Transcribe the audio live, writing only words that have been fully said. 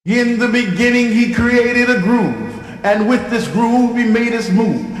In the beginning he created a groove, and with this groove he made us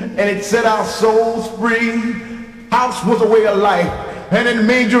move, and it set our souls free. House was a way of life, and it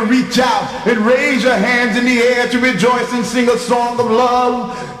made you reach out and raise your hands in the air to rejoice and sing a song of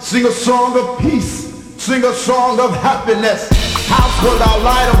love, sing a song of peace, sing a song of happiness. House was our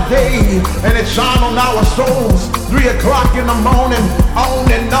light of day, and it shone on our souls. 3 o'clock in the morning, on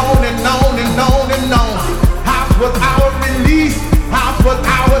and on and on and on and on. House was our release. House was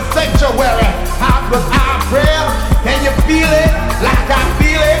our sanctuary. House was our prayer. Can you feel it like I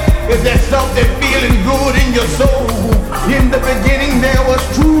feel it? Is there something feeling good in your soul? In the beginning there was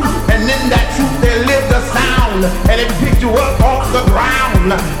truth, and in that truth there lived a sound, and it picked you up off the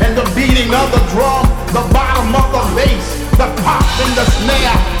ground. And the beating of the drum, the bottom of the bass, the pop and the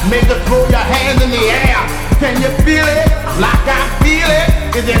snare made you throw your hands in the air. Can you feel it like I feel it?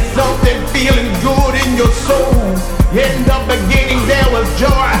 Is there something feeling good in your soul? In the beginning there was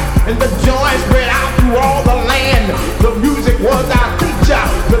joy, and the joy spread out through all the land. The music was our teacher,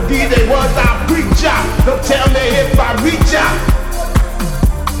 the DJ was our preacher. So tell me if I reach out.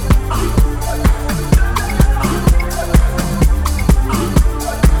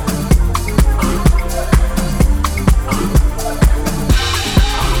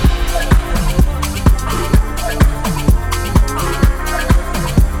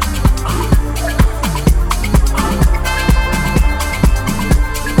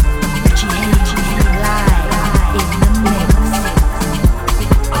 Put your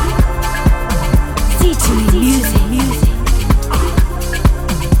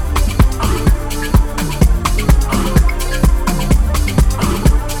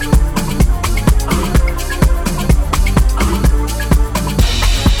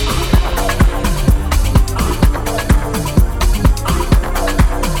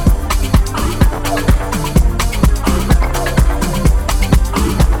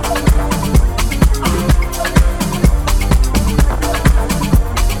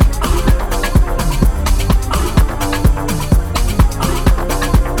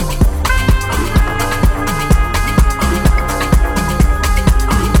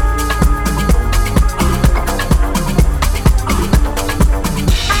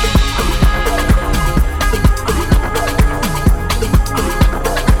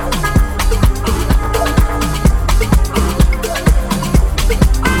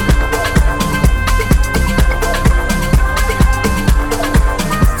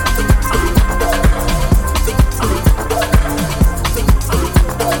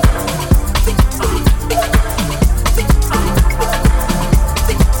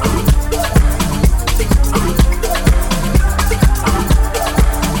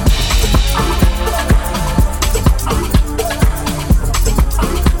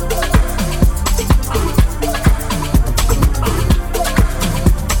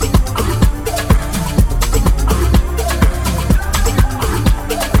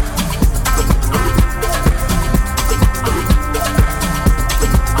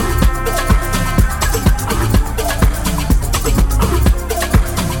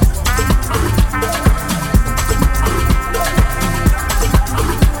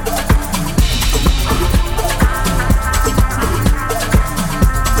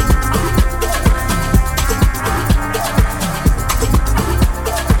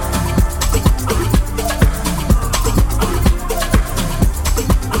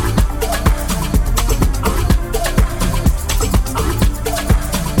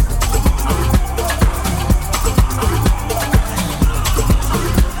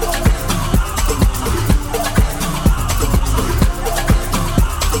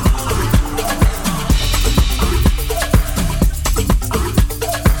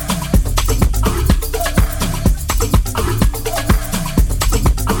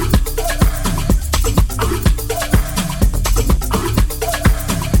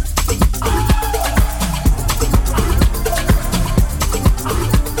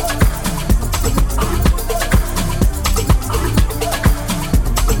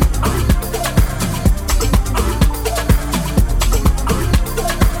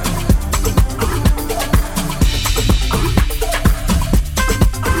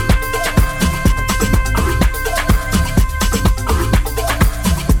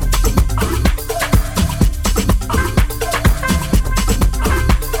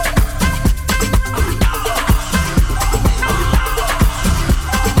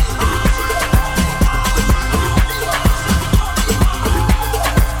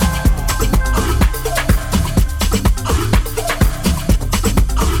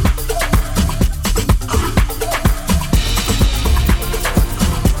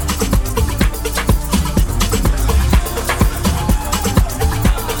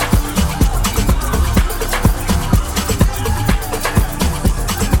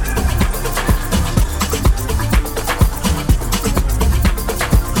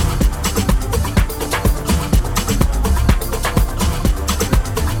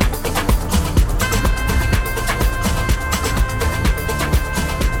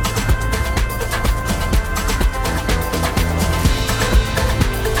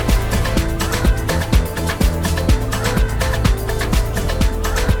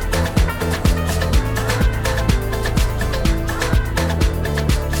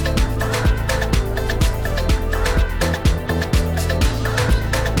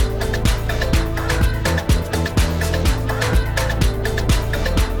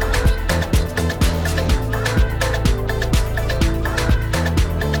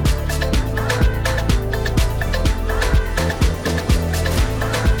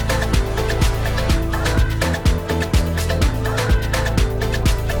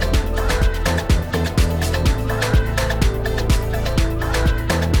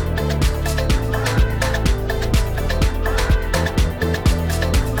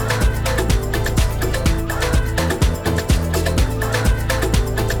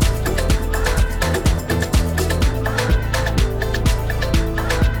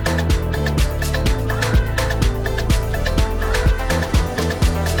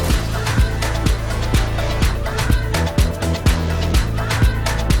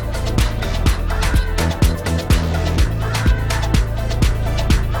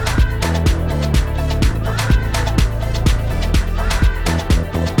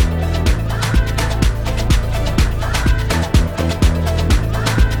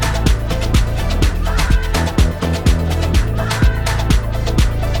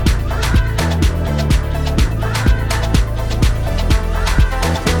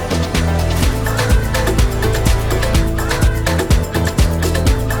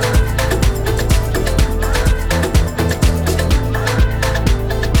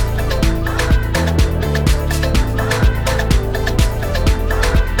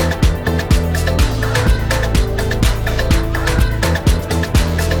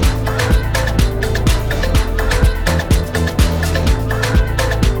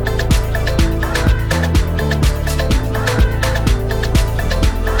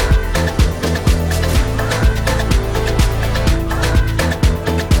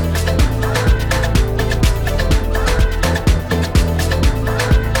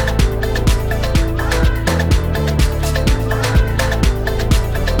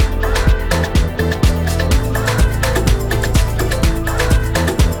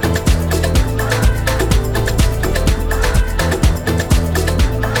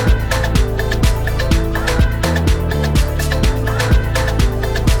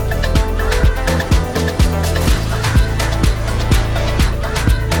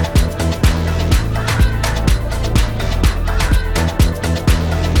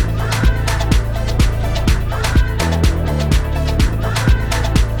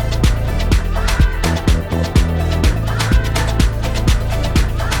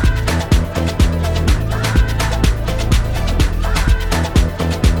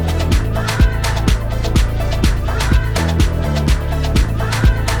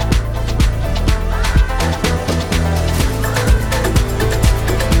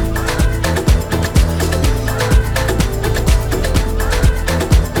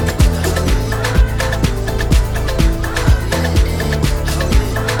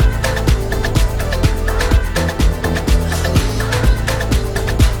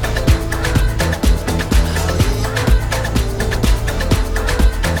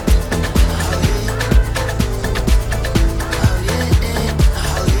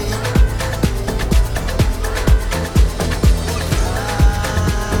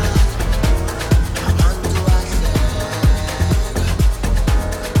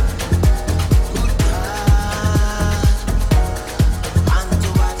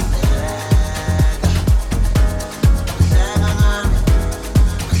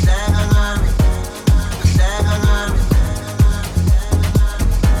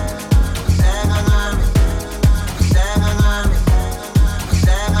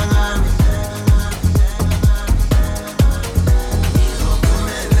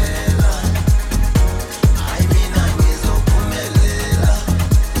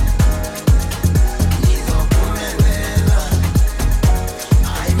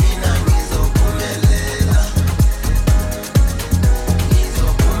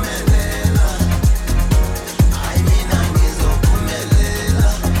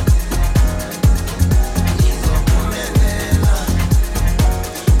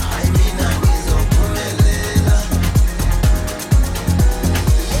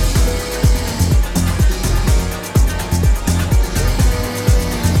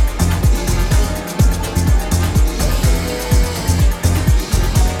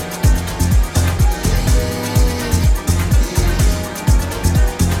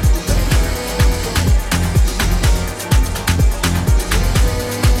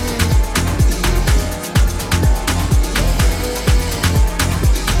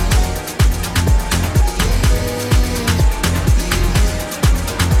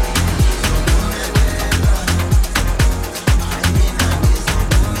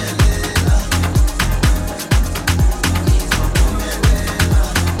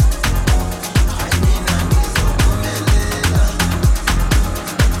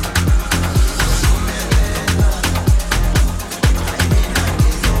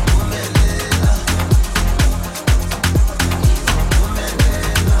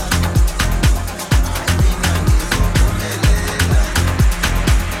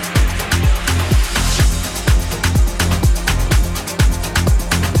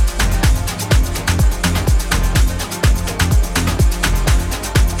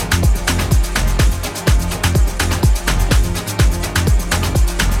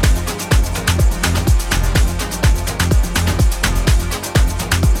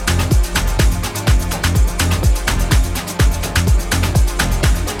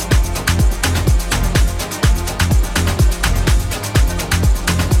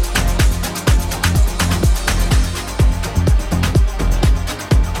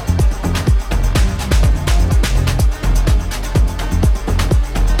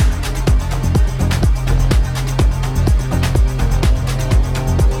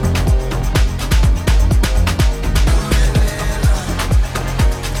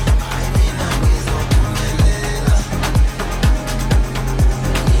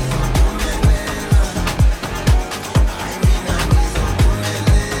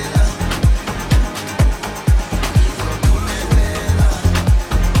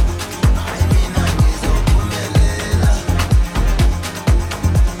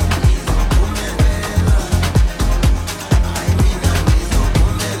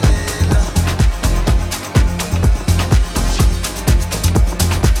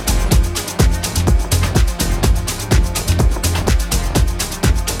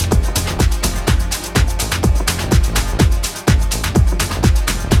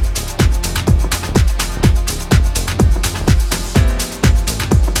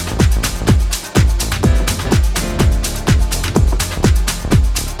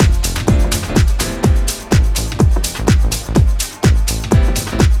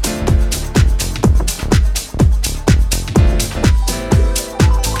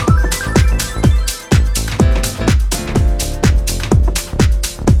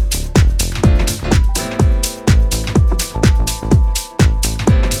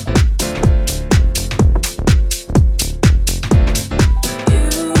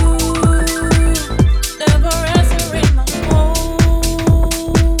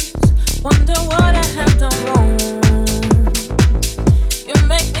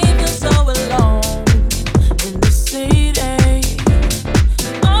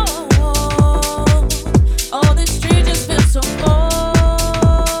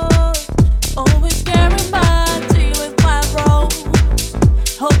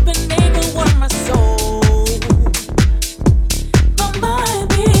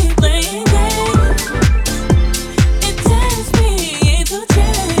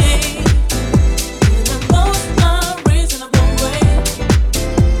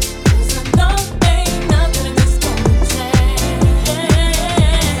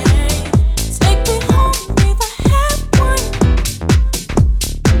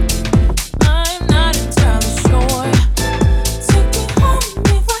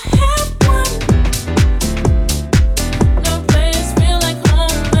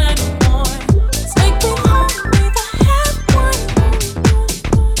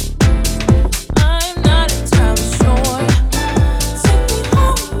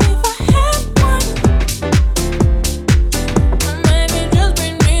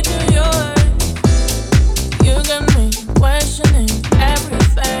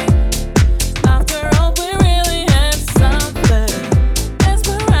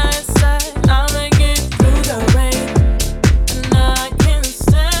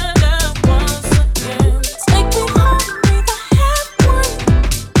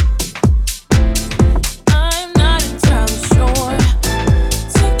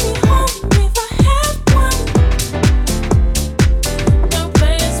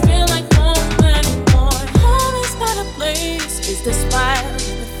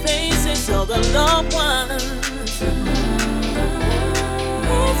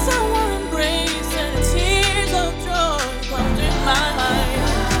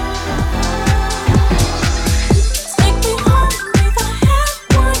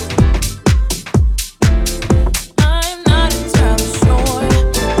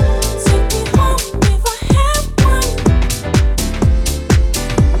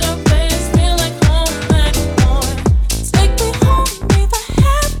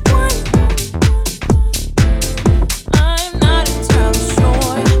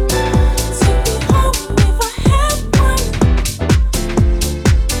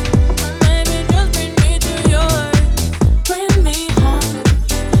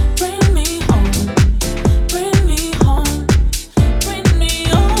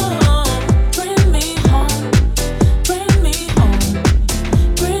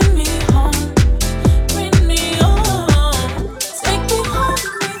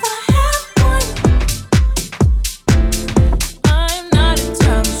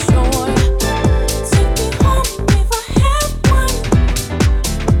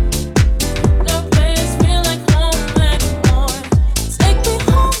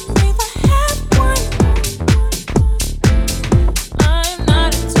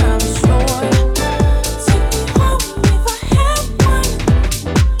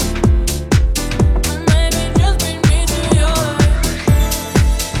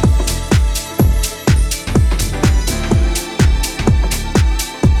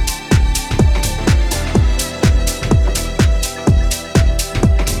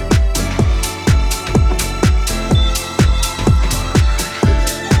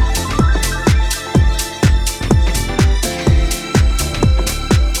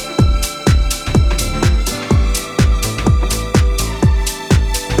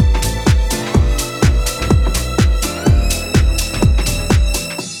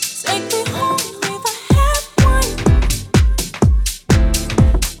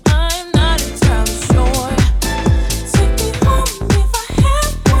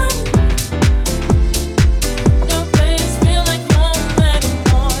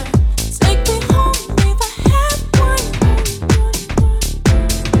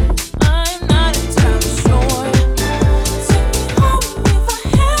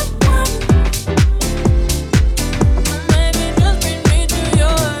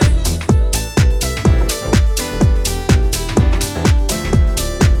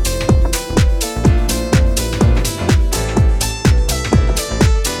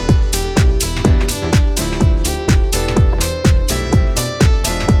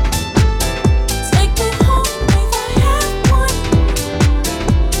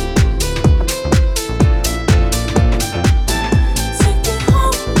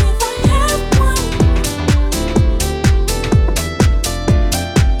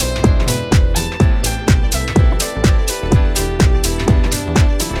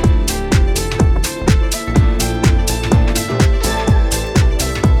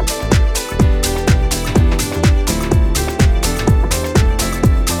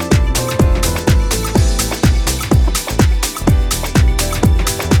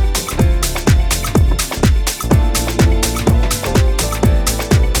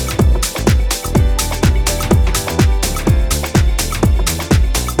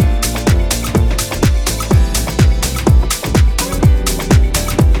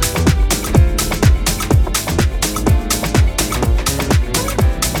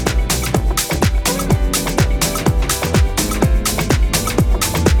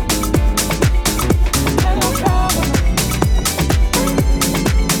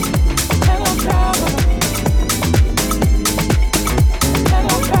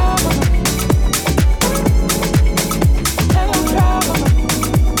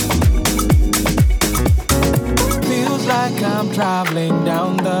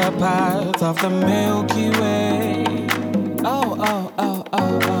the path of the Milky Way. Oh, oh, oh,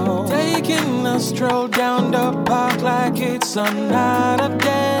 oh, oh. Taking a stroll down the park like it's another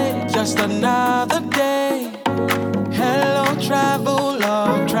day, just another day. Hello,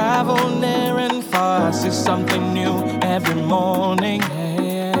 traveler, travel near and far. See something new every morning.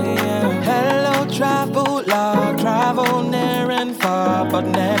 Hello, traveler, travel near and far, but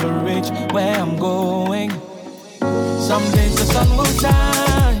never reach where I'm going. Some days the sun will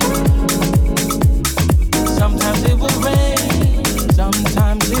shine, sometimes it will rain,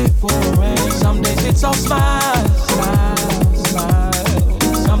 sometimes it will rain. Some days it's all smile, smile, smile.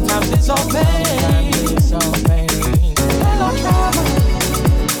 Sometimes it's all pain, it's all pain. Hello, traveler.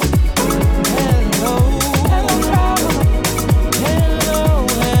 Hello, hello, traveler. Hello,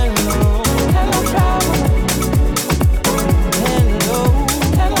 hello, hello, traveler. Hello,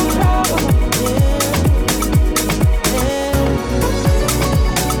 hello, traveler.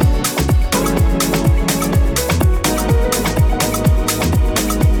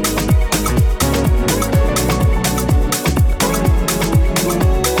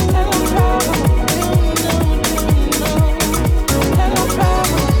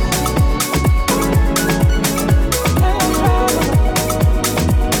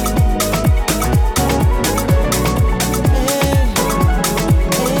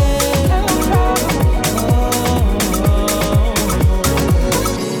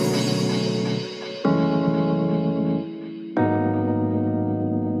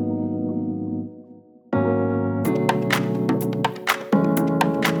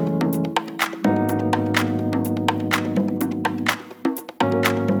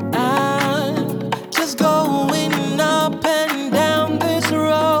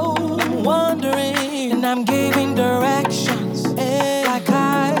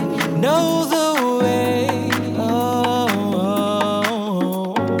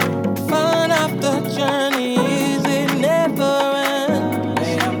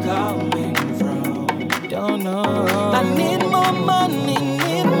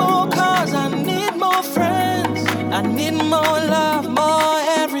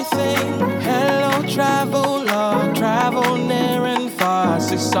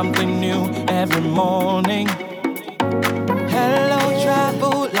 Something new every morning. Hello,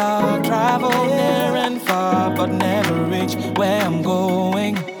 traveler, travel near and far, but never reach where I'm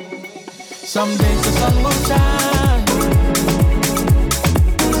going. Some days the sun will shine,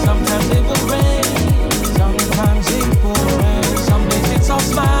 sometimes it will rain, sometimes it will rain. Some days it's all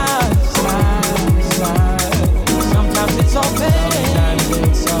smile, smile, smile. Sometimes it's all pain, sometimes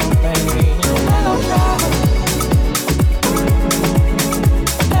it's all pain. Hello, traveler.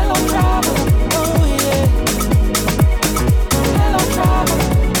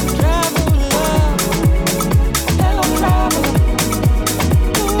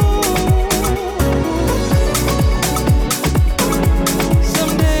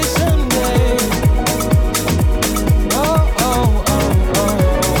 Someday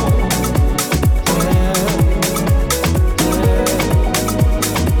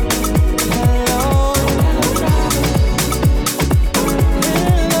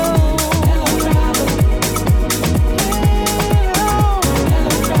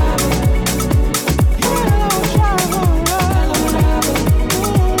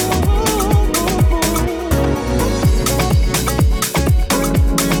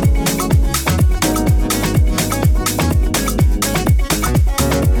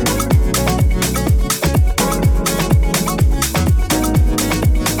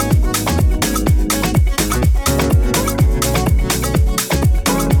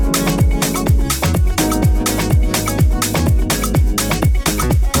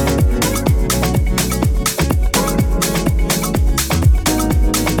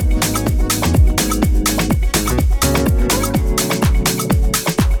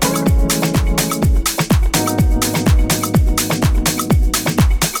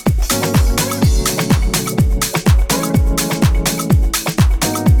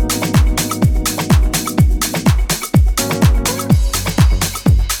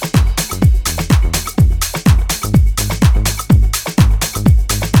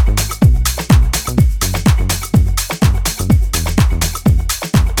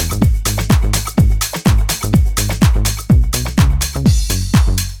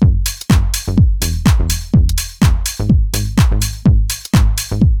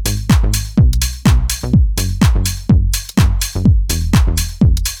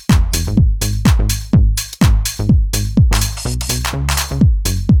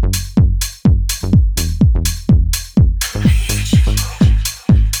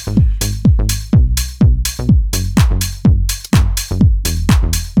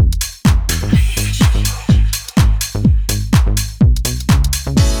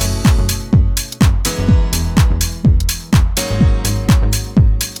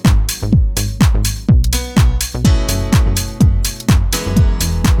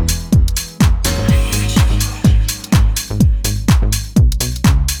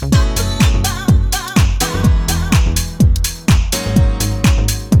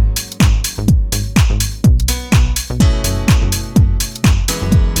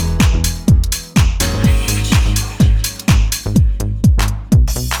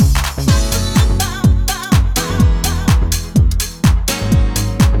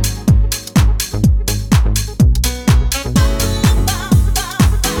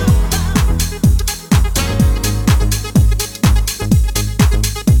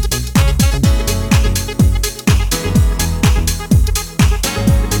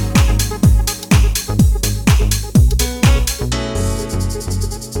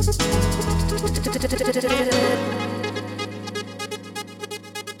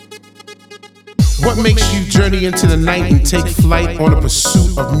What makes you journey into the night and take flight on a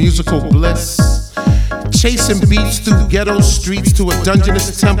pursuit of musical bliss? Chasing beats through ghetto streets to a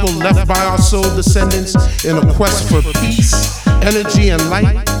dungeonous temple left by our soul descendants in a quest for peace, energy, and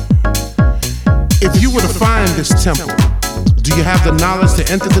light? If you were to find this temple, do you have the knowledge to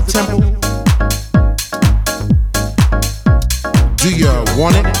enter the temple? Do you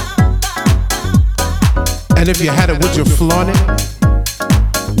want it? And if you had it, would you flaunt it?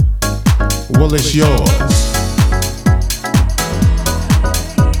 Well, it's yours.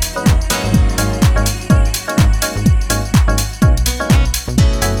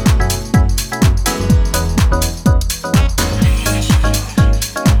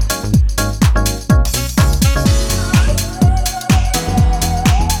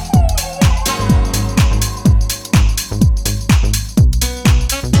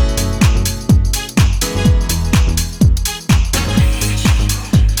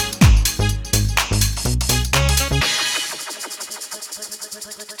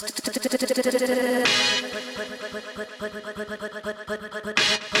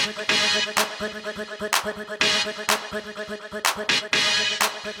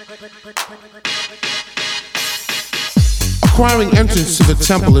 Acquiring entrance to the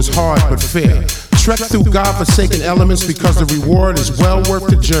temple is hard but fair. Trek through God-forsaken elements because the reward is well worth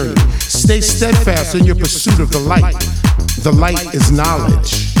the journey. Stay steadfast in your pursuit of the light. The light is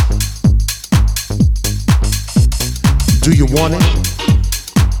knowledge. Do you want it?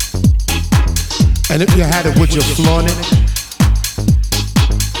 And if you had it, would you flaunt it?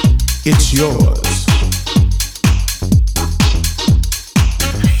 It's yours.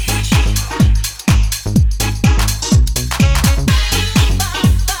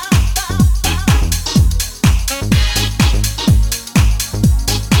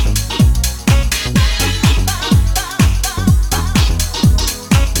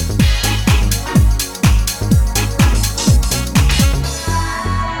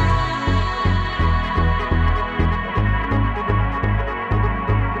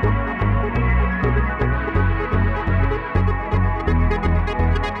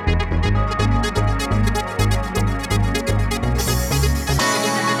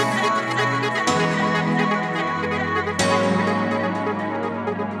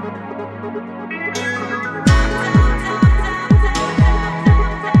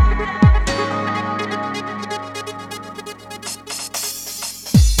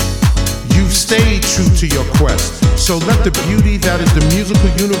 Stay true to your quest. So let the beauty that is the musical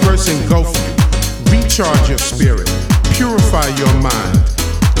universe engulf you. Recharge your spirit, purify your mind,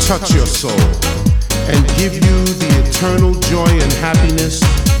 touch your soul, and give you the eternal joy and happiness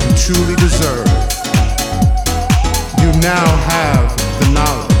you truly deserve. You now have the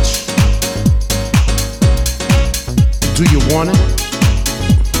knowledge. Do you want it?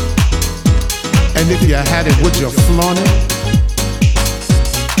 And if you had it, would you flaunt it?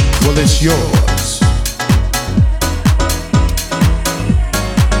 Well, it's yours.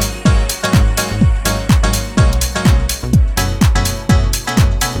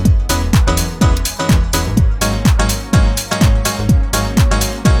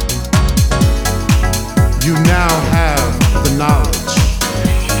 You now have the knowledge.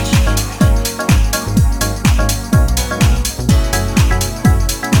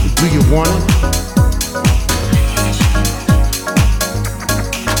 Do you want it?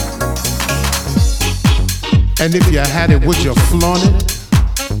 And if you had it, would you flaunt it?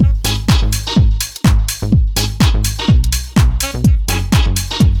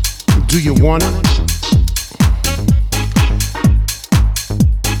 Do you want it?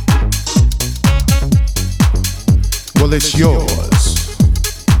 Well, it's yours.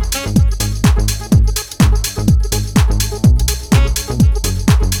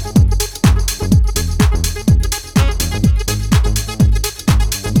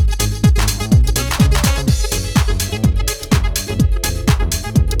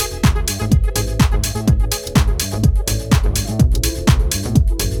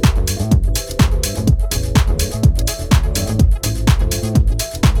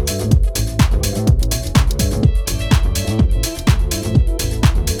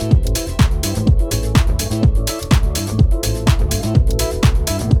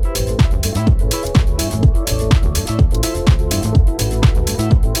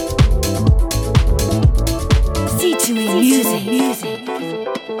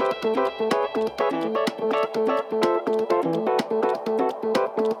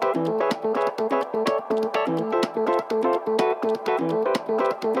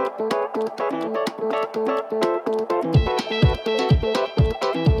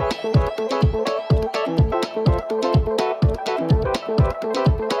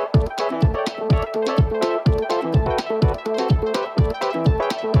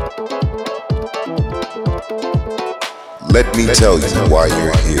 Let me tell you why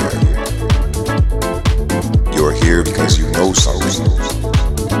you're here. You're here because you know something.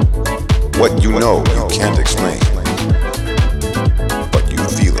 What you know, you can't explain. But you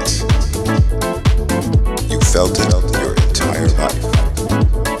feel it. You felt it your entire life.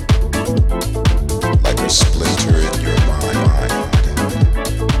 Like a splinter in your mind,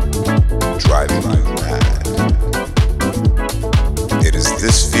 driving you mad. It is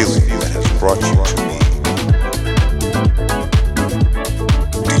this feeling that has brought you to me.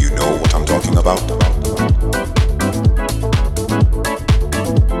 Do you know what I'm talking about?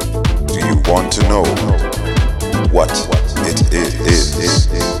 Do you want to know what it is?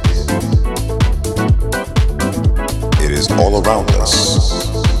 It is all around us.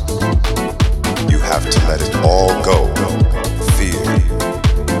 You have to let it all go. Fear,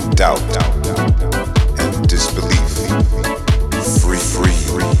 doubt, and disbelief. Free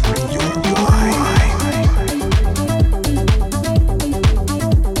your mind.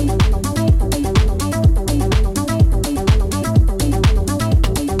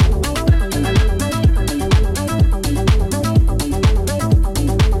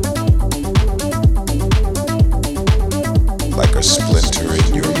 Like a splinter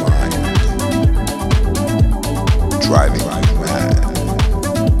in your mind, driving you mad.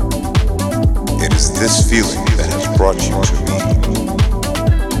 It is this feeling that has brought you to me.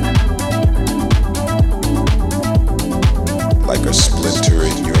 Like a splinter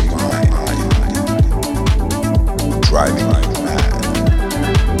in your mind, driving you mad.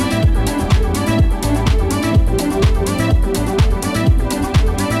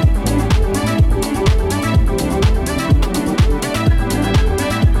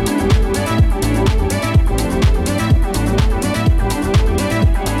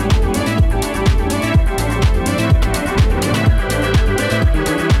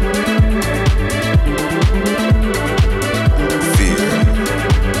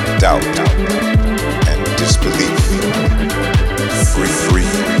 Doubt and disbelief. Free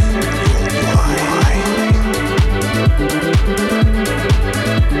your mind.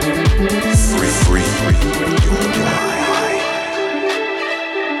 Free your mind.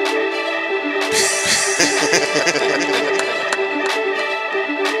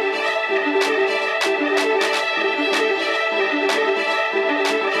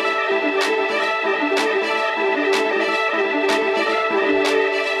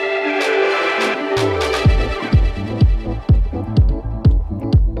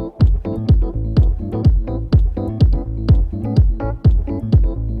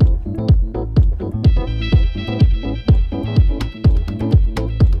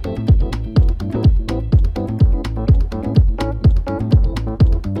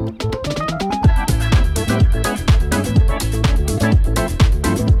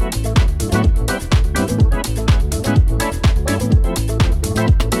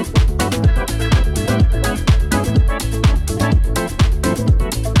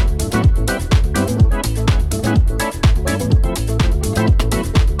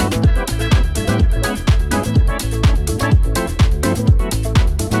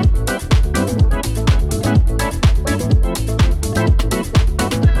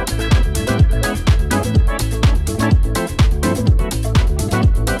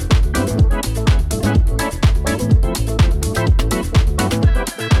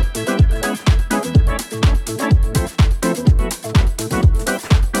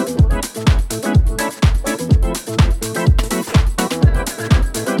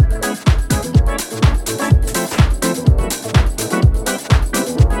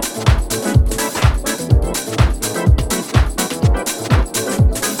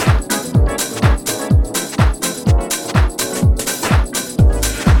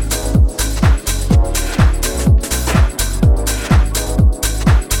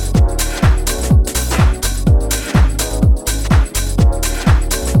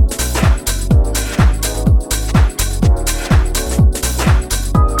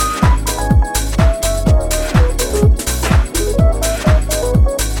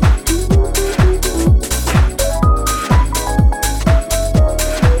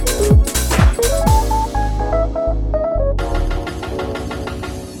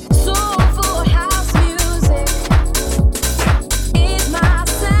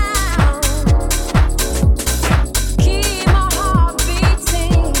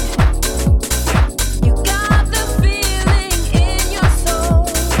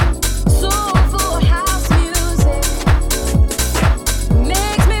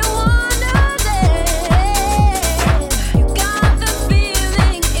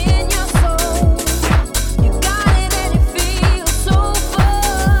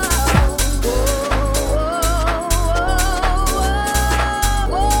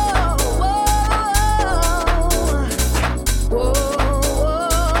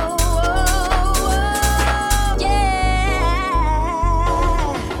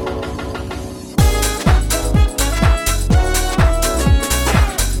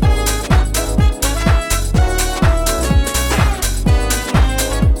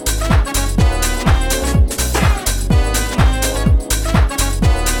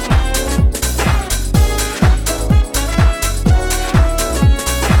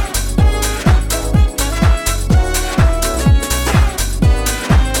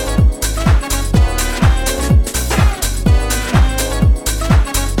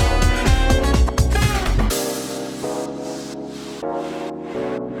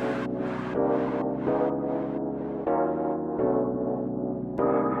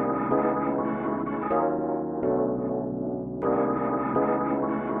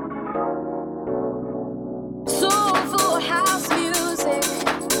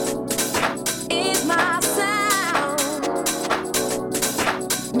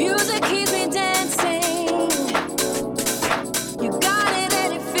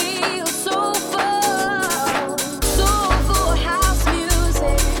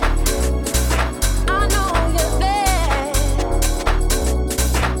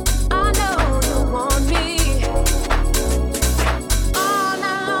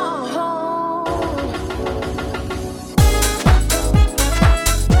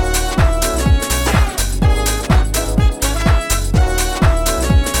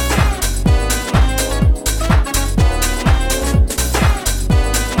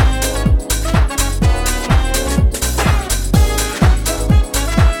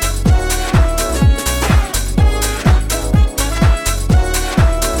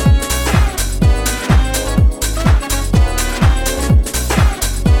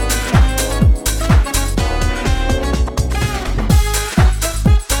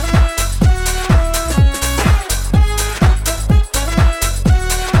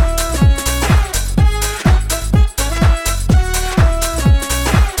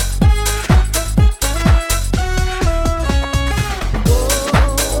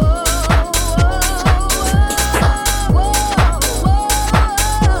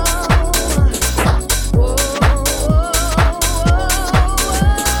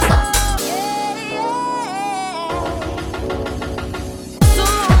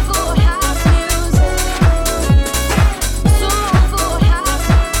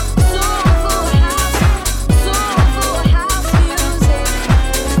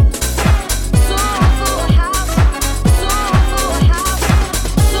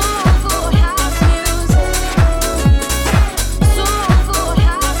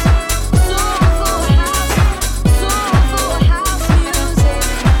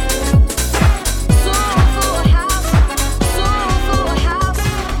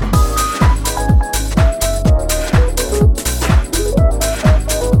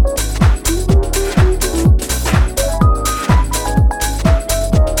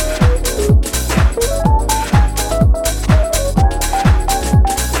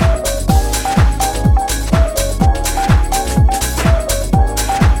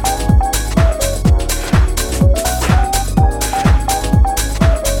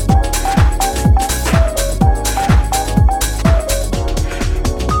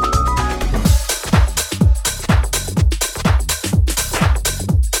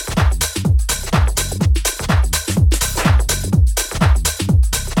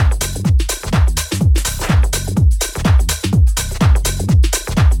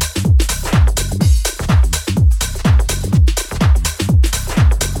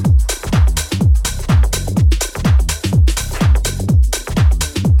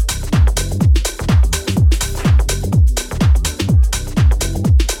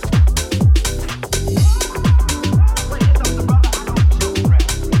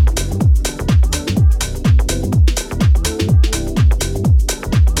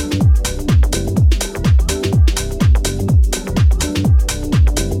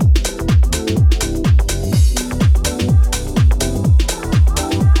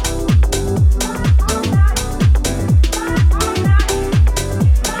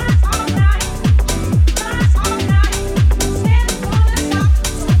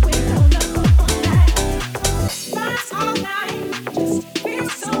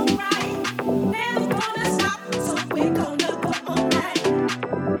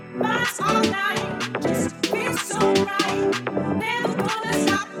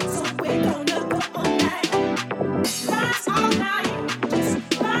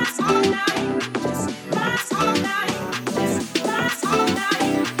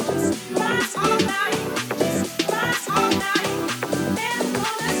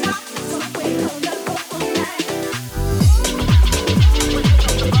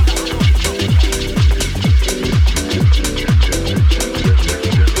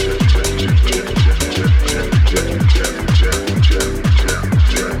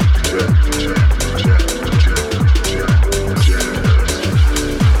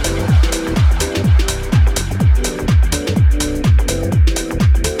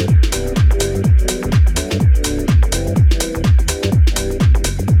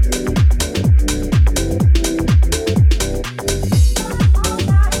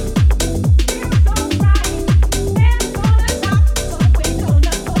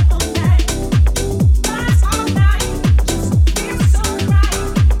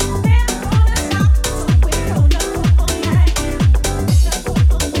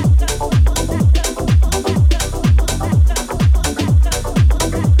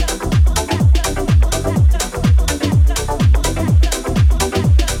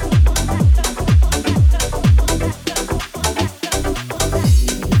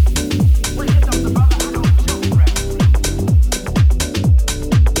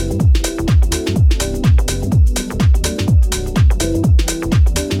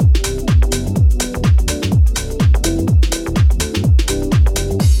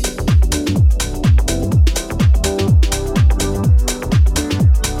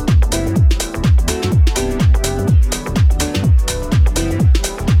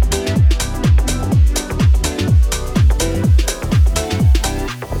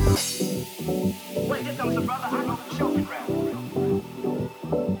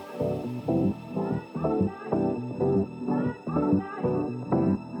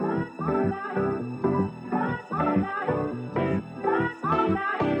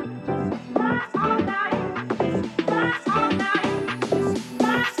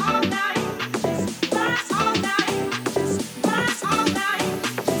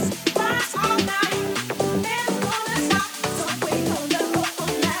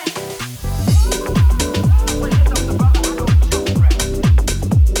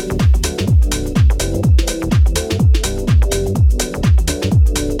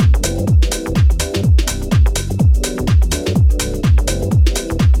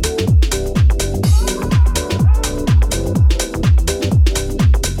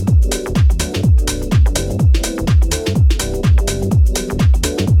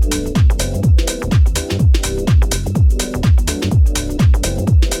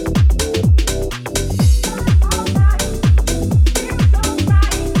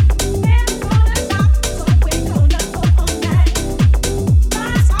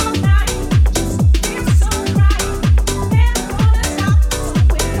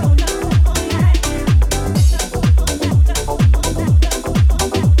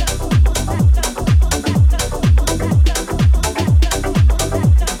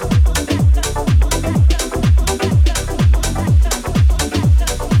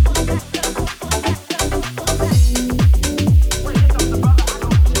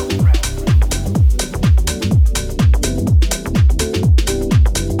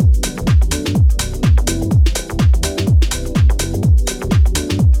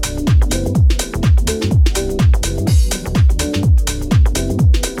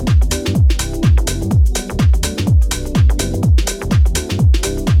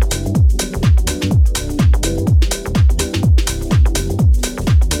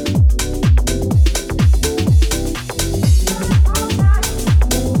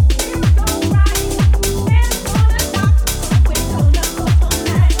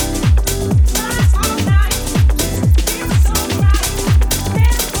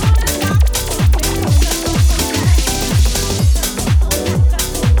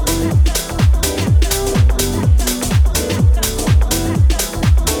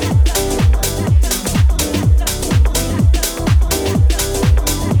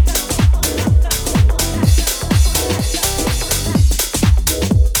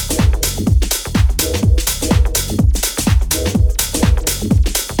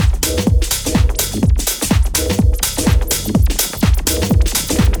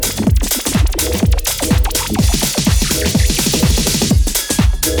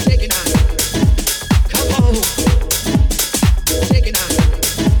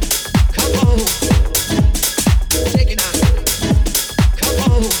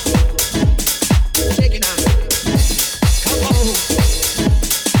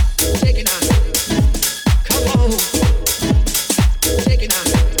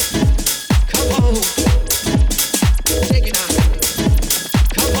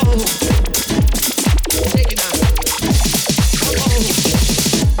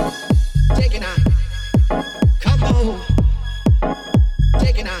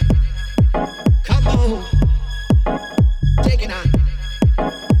 taking out. Come on, taking out.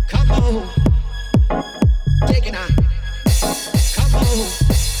 Come on, taking out. Come on,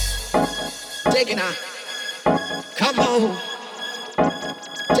 taking out. Come on,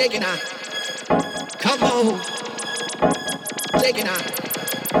 taking out. Come on, taking out.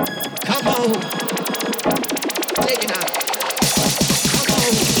 Come on, taking out. Come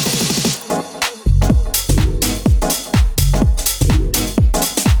on.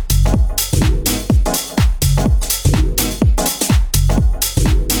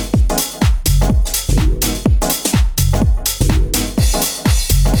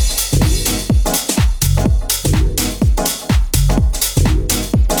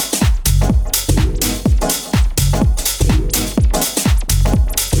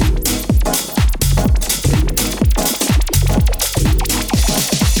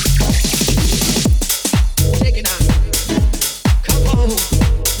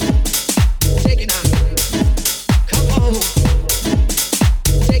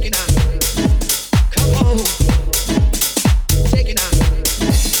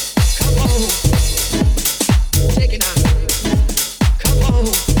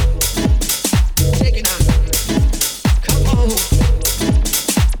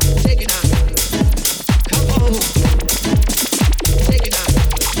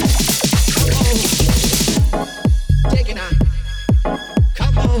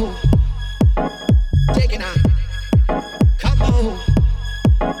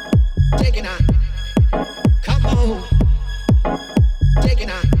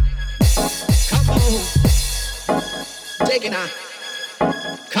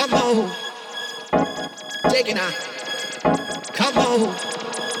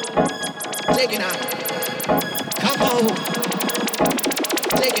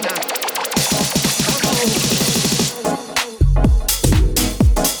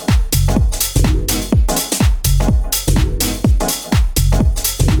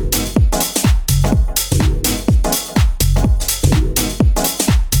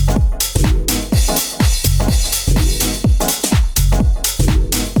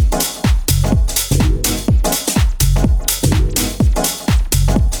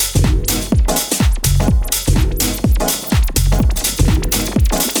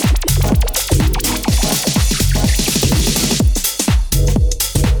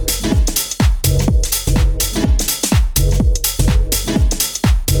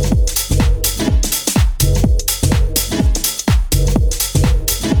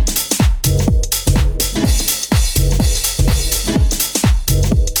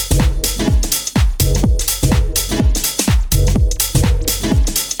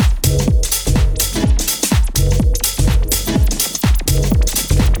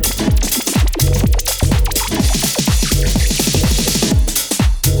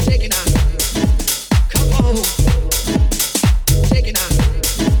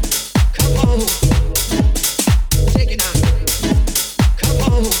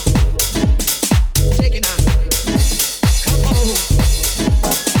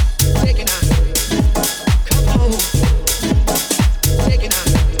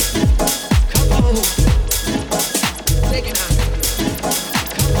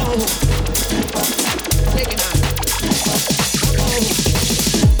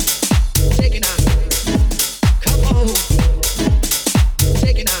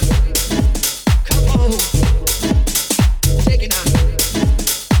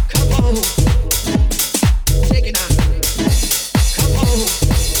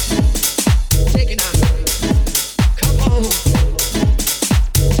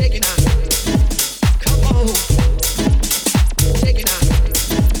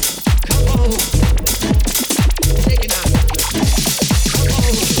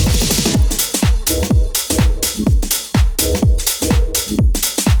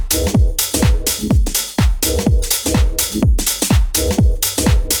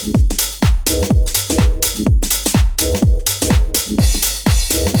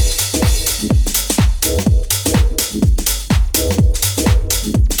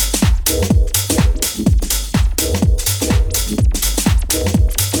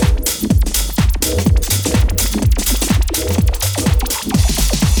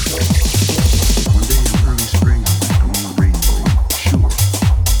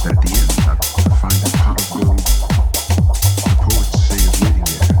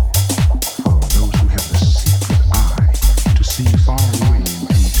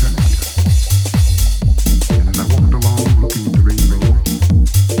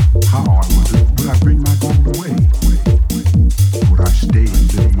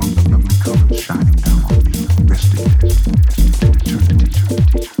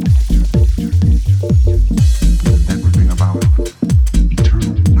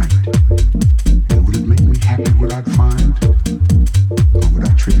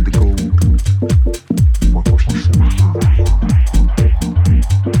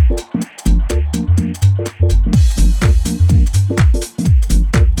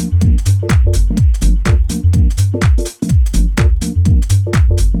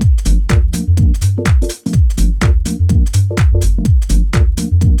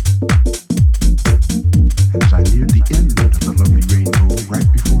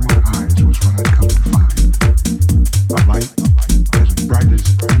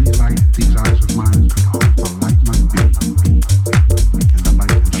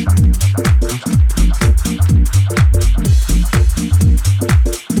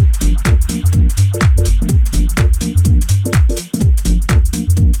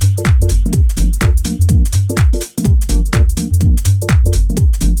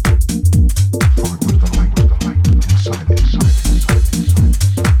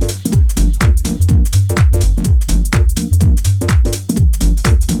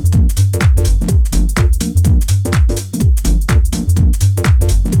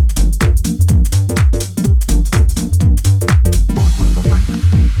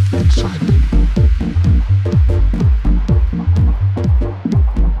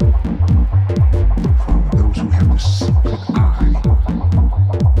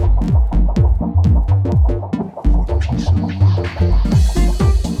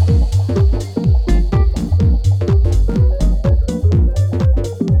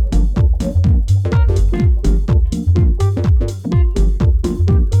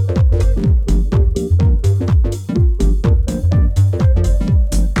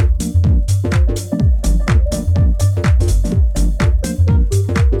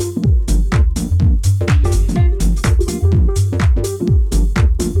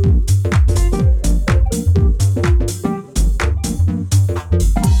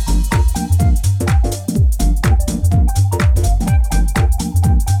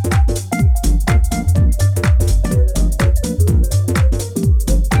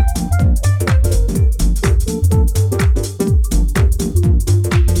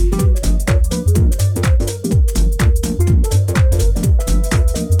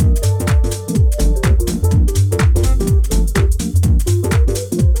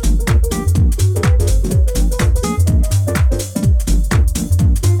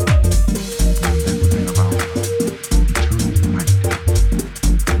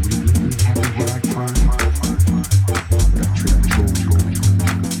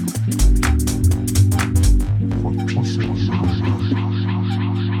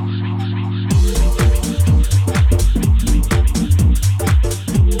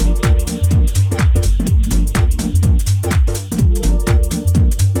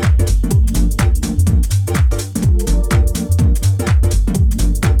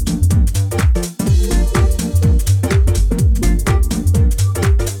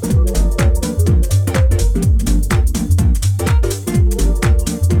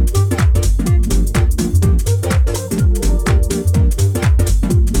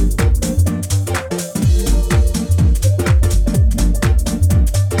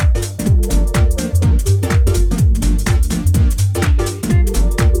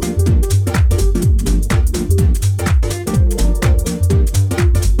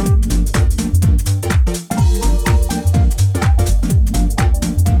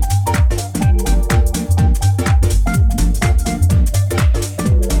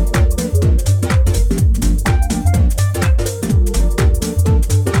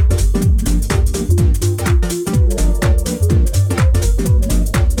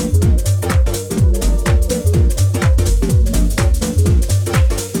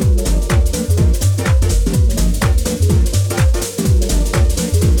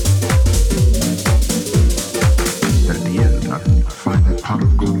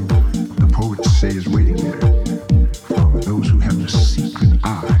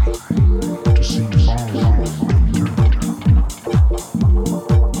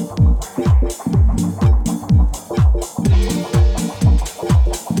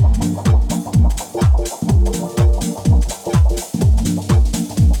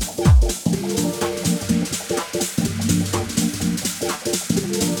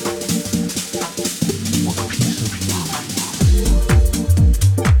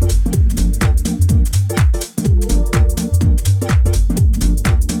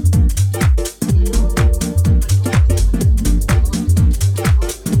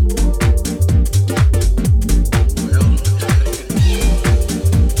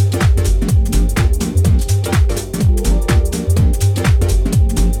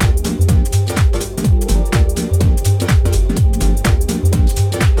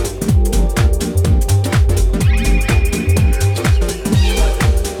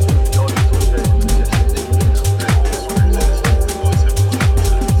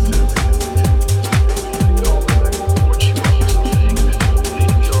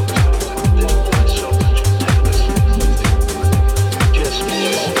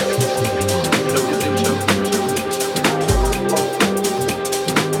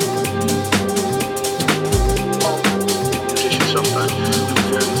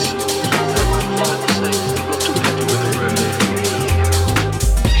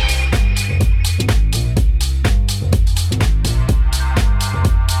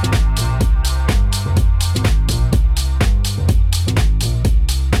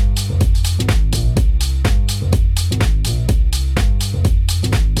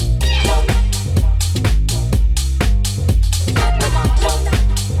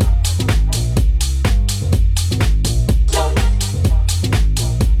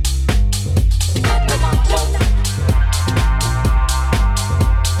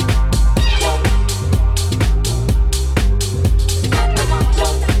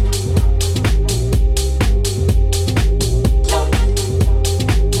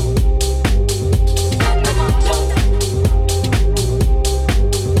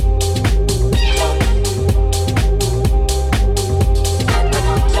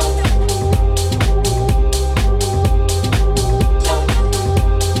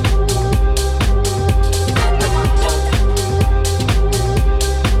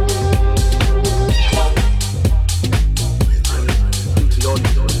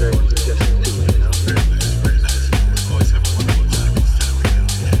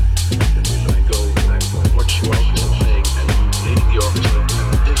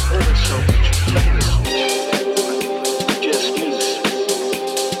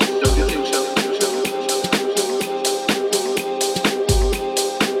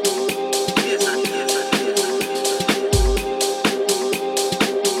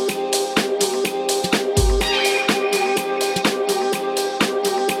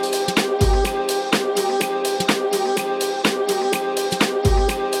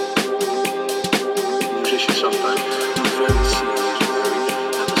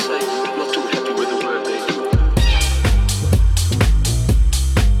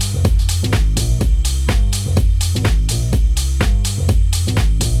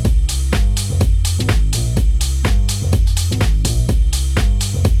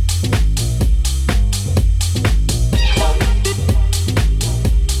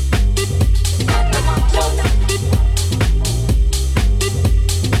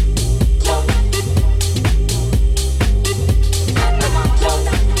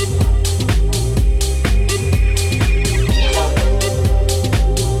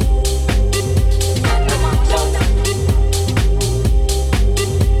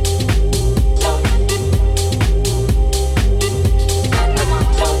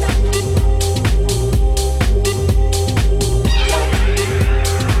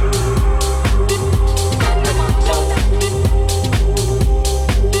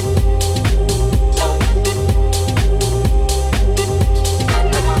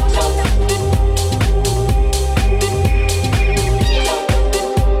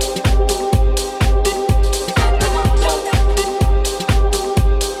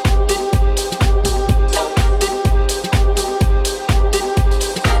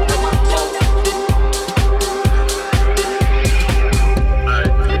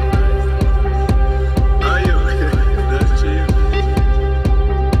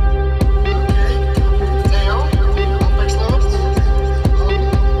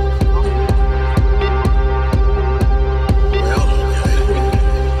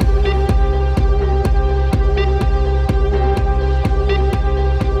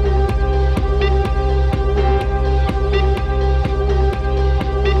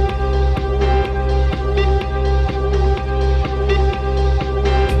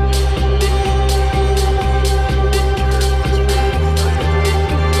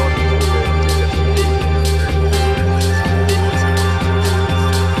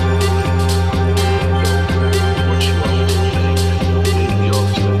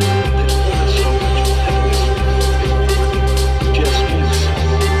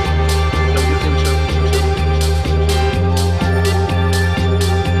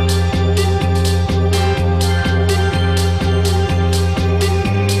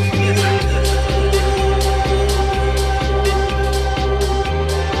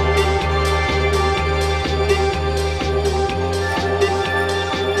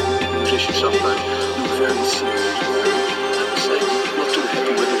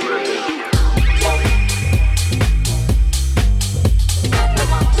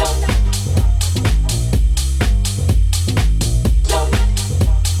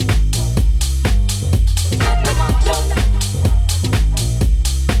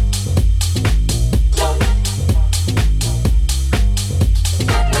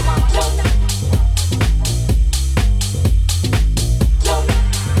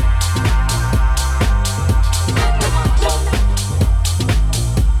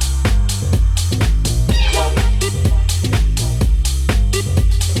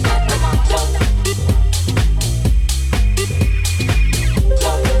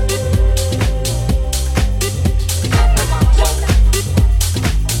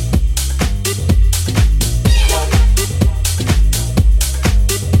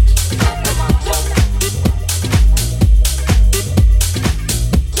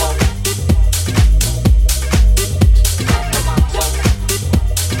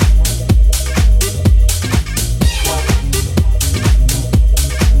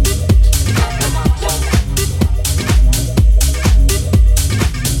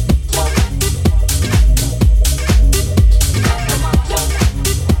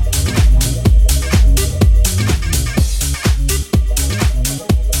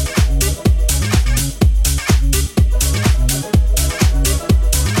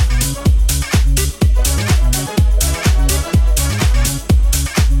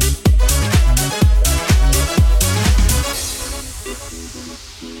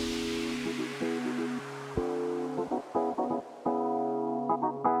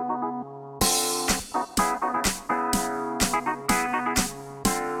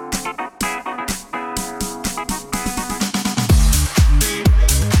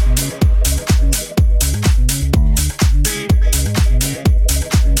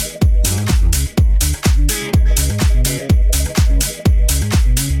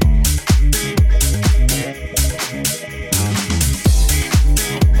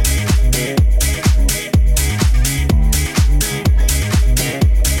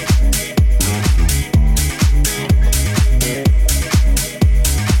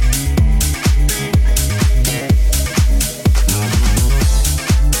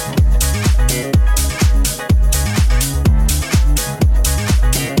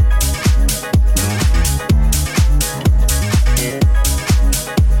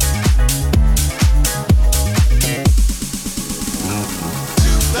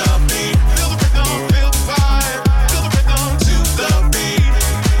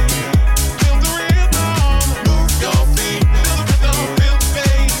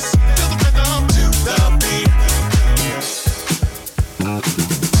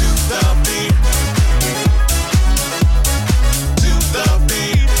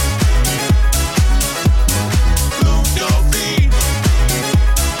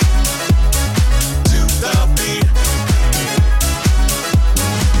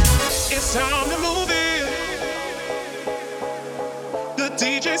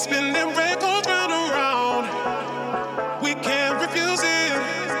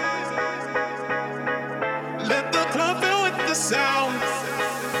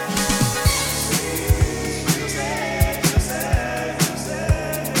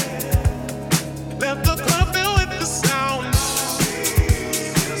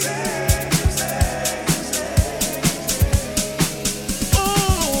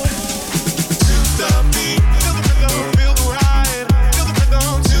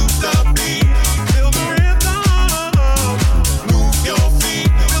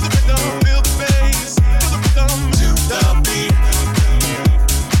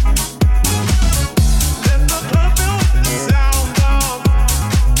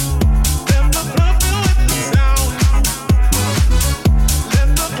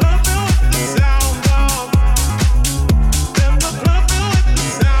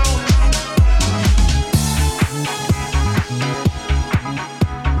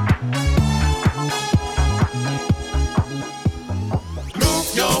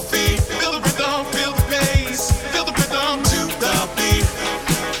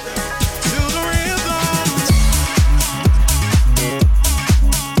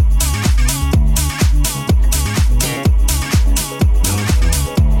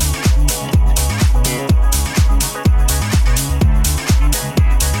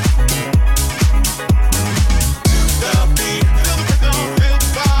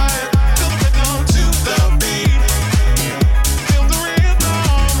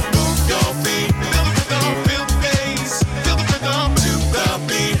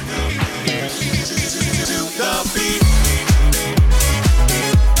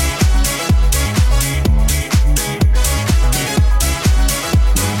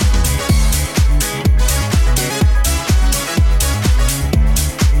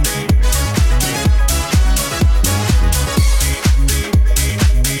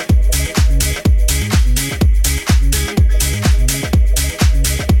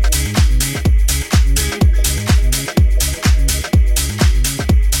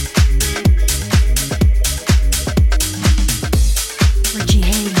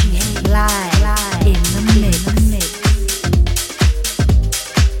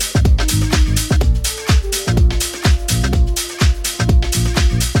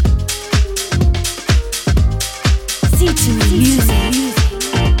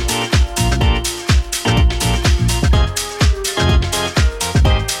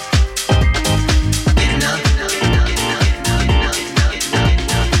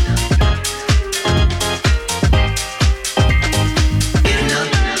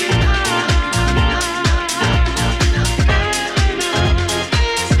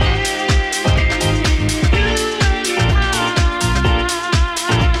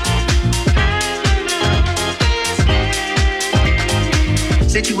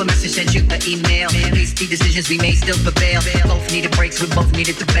 decisions we made still prevail. Both needed breaks, we both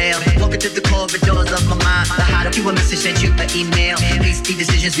needed to bail. Walking through the corridors of my mind. The hotter you a message, sent you an email. Hasty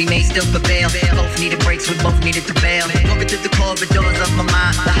decisions we made still prevail. Both needed breaks, we both needed to bail. Walking through the corridors of my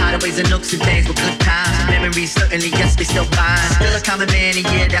mind. The hideaways and nooks and things were good times. Memories certainly, yes, they still fine. Still a common man, and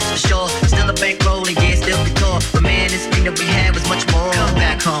yeah, that's for sure. Still a bankroll, and yeah, still the core. But man, this thing that we had was much more. Come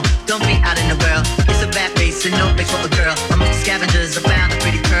back home, don't be out in the world. It's a bad face and no place for a girl. Amongst the scavengers, I found a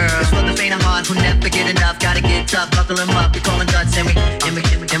pretty pearl. It's for the faint of heart who never get enough. Gotta get tough, buckle them up. We callin' duds, and we getting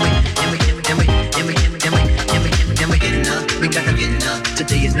up. We gotta get enough.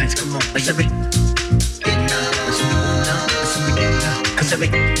 Today is nice, come on. I said we getting up. We getting up. Cause every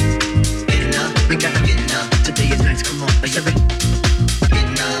getting up. We gotta get enough. Today is nice, come on. I said we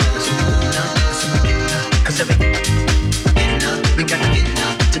getting up. Cause every getting up. We gotta get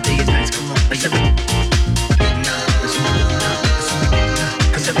enough. Today is nice, come on. I said we getting up.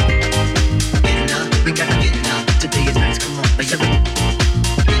 Cause every getting up. We gotta get enough. Today is nice, come on. I said we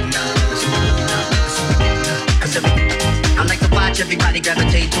getting up. Cause every I like to watch everybody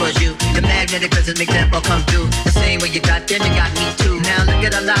gravitate towards you. The magnetic presence make them all come through. The same way you got them, you got me too. Now look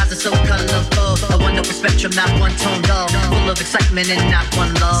at our lives, are so colorful. A wonderful spectrum, not one tone dull. Full of excitement and not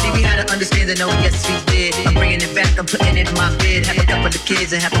one love. See, we had to understand that, oh yes we did. I'm bringing it back, I'm putting it in my bid. Have a couple of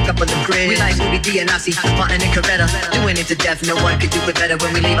kids and have a couple of grids. We like Ruby D and Nazi, Martin and Coretta. Doing it to death, no one could do it better.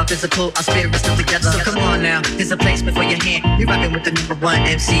 When we leave our physical, our spirits still together. So come on now, here's a placement for your hand. You rockin' with the number one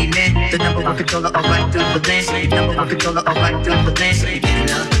MC man. The number one controller, alright through the land. Number one controller, alright through the land. Getting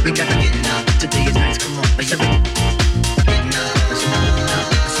up, we gotta get enough. Today is nice, come on. I said we getting up.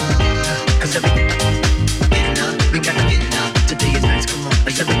 Cause every getting up, we gotta get enough. Today is nice, come on. I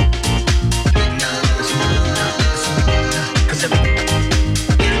said we getting up. Cause every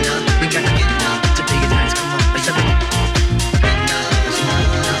getting up, we gotta get enough. Today is nice, come on. I said we getting up.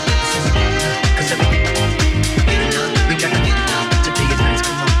 Cause every getting up, we gotta get enough. Today is nice,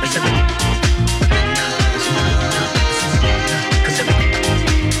 come on. I said we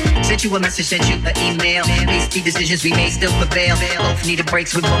sent you a message, sent you an email. Hasty decisions we made still prevail. Both needed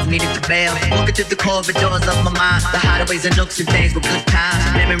breaks, we both needed to bail. Walking through the corridors of my mind. The hideaways and nooks and things were good times.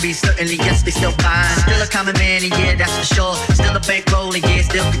 Memories certainly, yes, they still fine. Still a common man, and yeah, that's for sure. Still a bankroll, and yeah,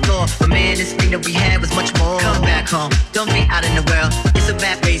 still the core. But man, this thing that we had was much more. Come back home, don't be out in the world. It's a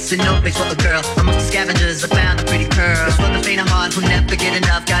bad race and no place for a girl. Amongst the scavengers, I found a pretty pearl. It's for the faint of heart who never get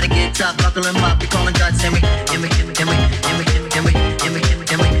enough. Gotta get tough, buckle them up. We callin' duds, and we getting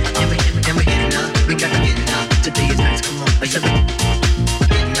up. We gotta get enough. Today is nice, come on. I said we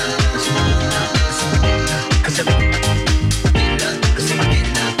getting up. Cause every getting up. Cause we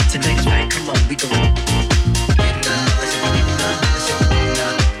getting up. Today's right, come on, we going getting up.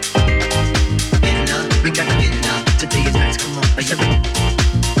 Getting up. We gotta get enough. Today is nice, come on. I said we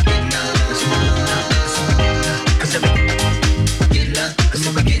getting up. Cause every getting up. Cause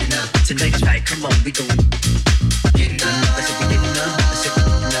we getting up. Today's right, come on, we going getting up. I said we getting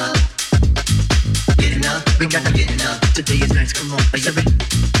up. We gotta get enough. Today is nice, come on. I said we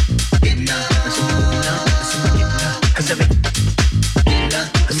getting up. Cause every getting up.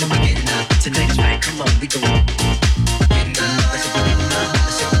 Cause we getting up. Today's right, come on. We go getting up. I said we getting up.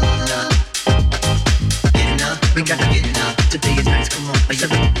 Getting up. We gotta get enough. Today is nice, come on. I said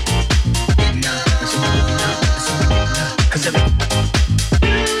we getting up. Cause every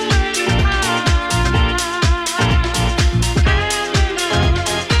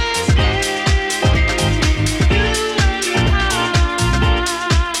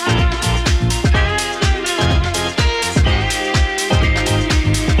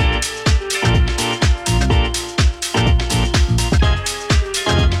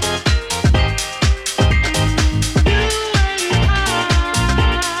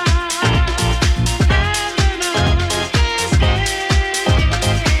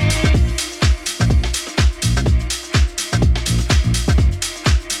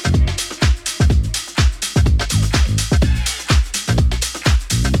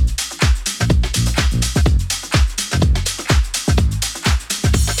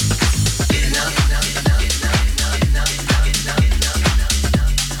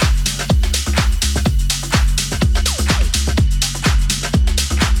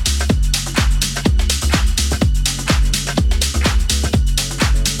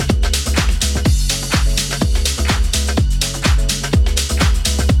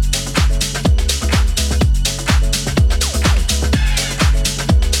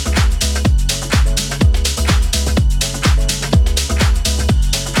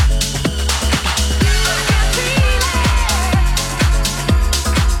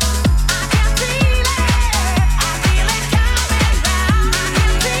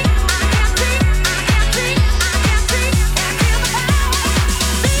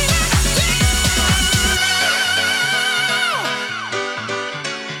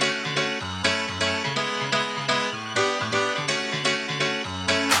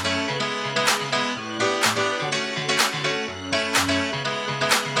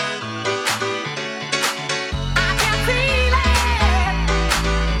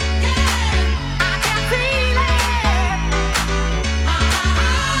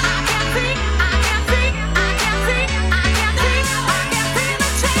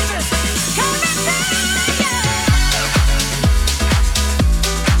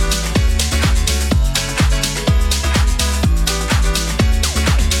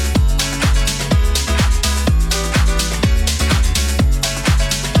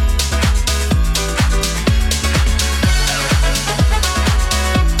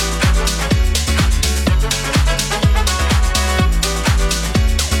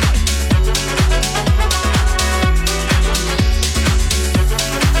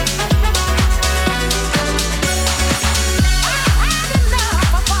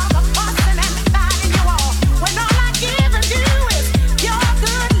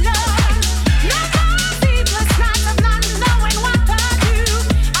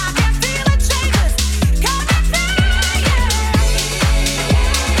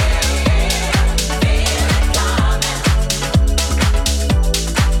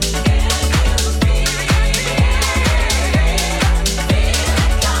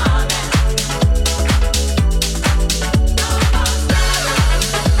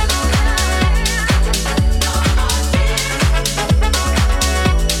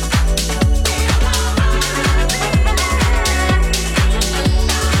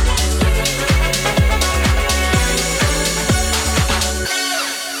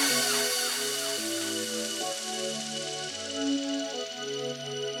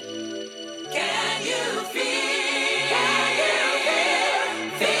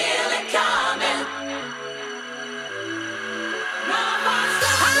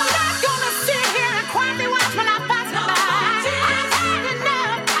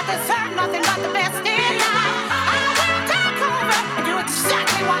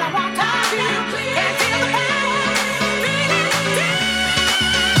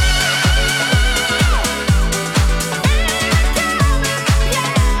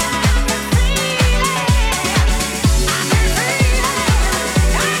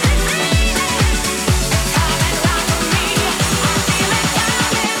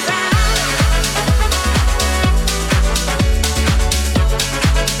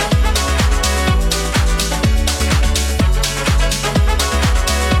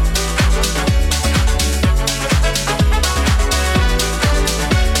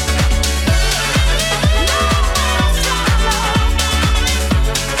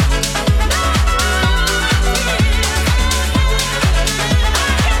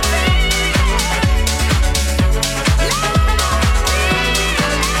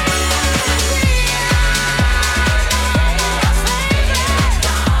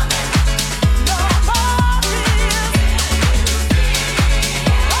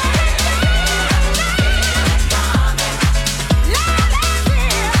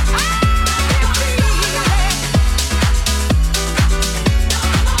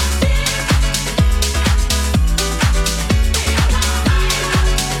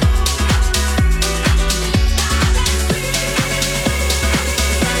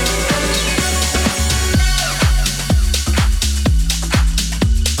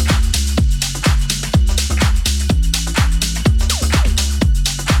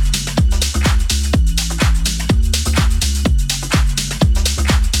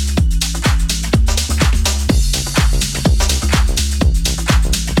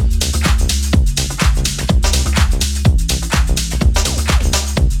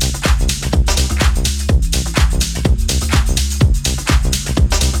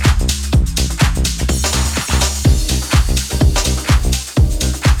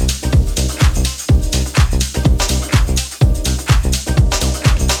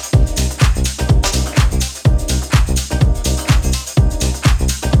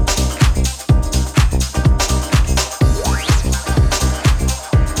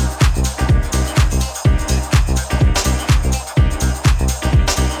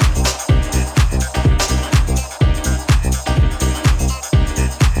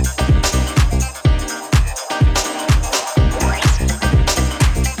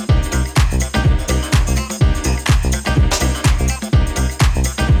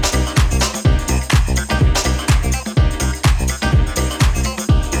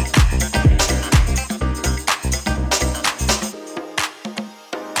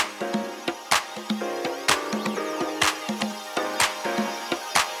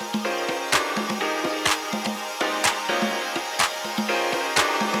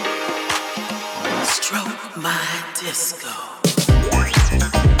disco.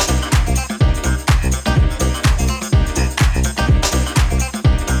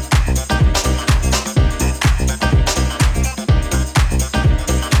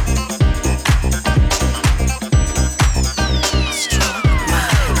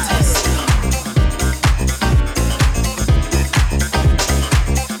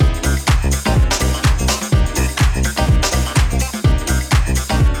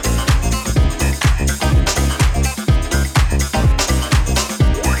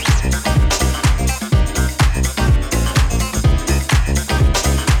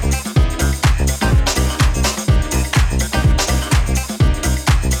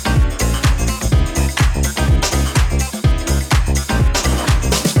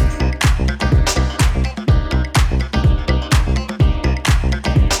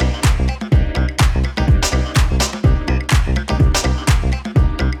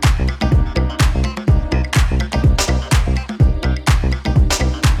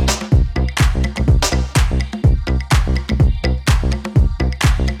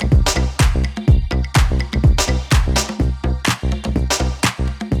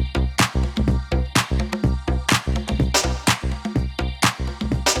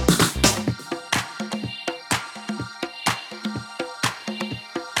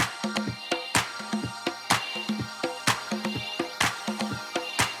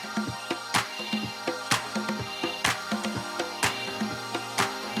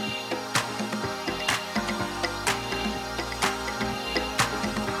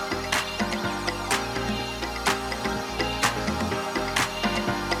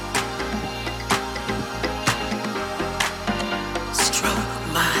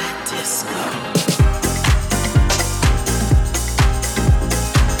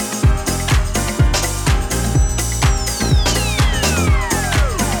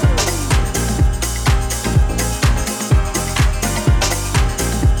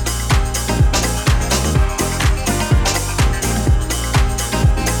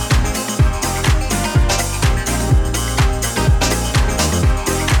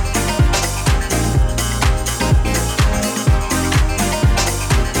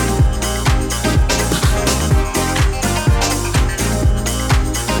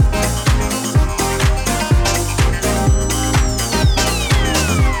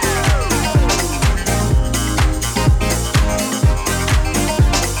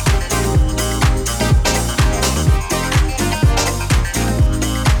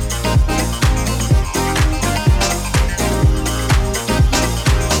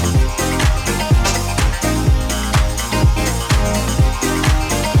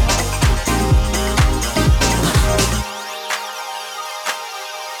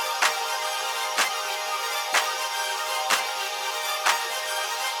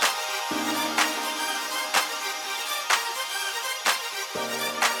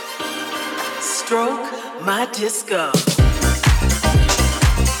 Stroke my disco.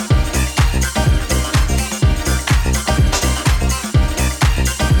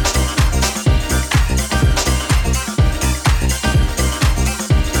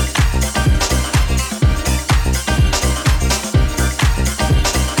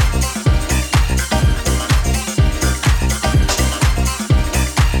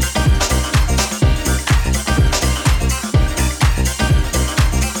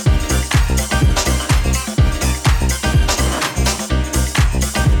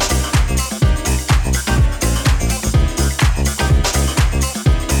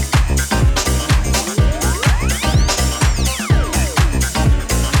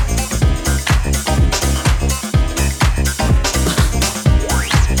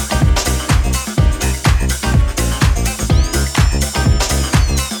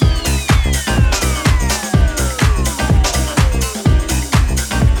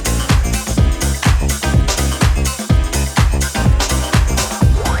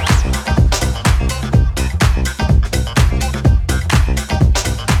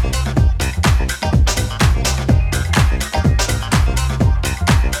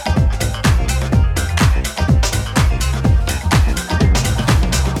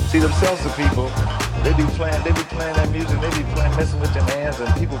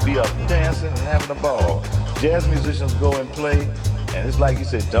 Jazz musicians go and play, and it's like you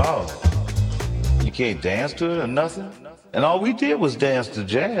say, dog, you can't dance to it or nothing. And all we did was dance to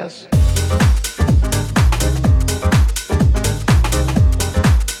jazz.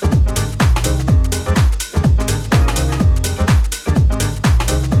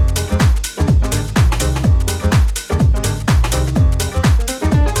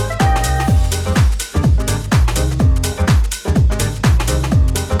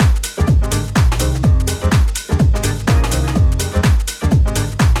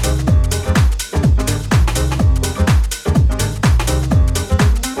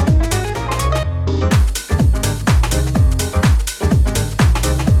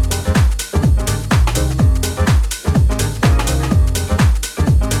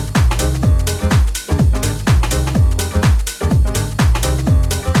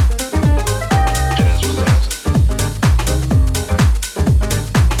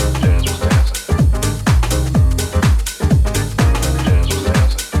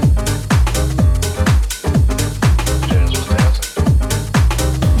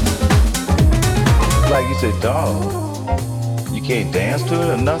 say, dog, you can't dance to it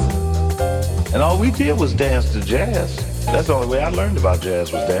or nothing. And all we did was dance to jazz. That's the only way I learned about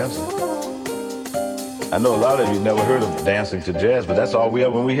jazz was dancing. I know a lot of you never heard of dancing to jazz, but that's all we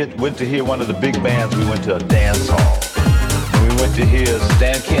ever. When we went to hear one of the big bands, we went to a dance hall. When we went to hear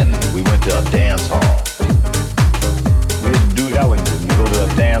Stan Kenton, we went to a dance hall. We didn't do Ellington, we go to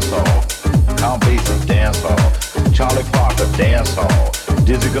a dance hall. Count Basie, dance hall. Charlie Parker, dance hall.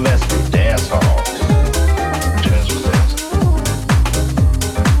 Dizzy Gillespie, dance hall. Jazz was dancing.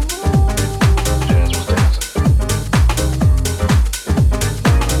 Jazz was dancing.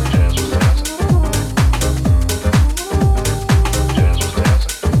 Jazz was dancing. Jazz was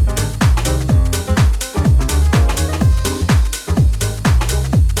dancing.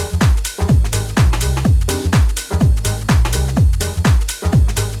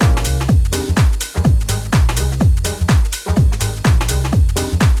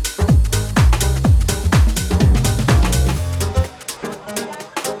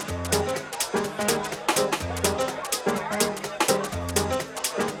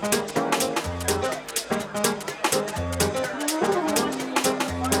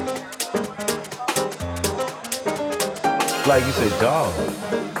 Like you say, dog,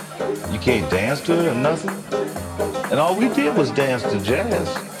 you can't dance to it or nothing. And all we did was dance to jazz.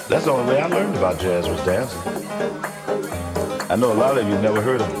 That's the only way I learned about jazz was dancing. I know a lot of you never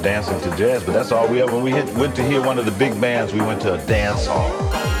heard of dancing to jazz, but that's all we ever. When we went to hear one of the big bands, we went to a dance hall.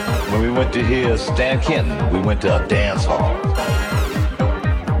 When we went to hear Stan Kenton, we went to a dance hall.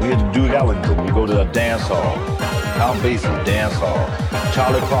 We had to do Ellington, we go to a dance hall. Count Basie, dance hall.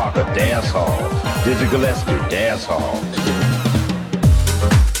 Charlie Parker, dance hall. Dizzy Gillespie, dance hall.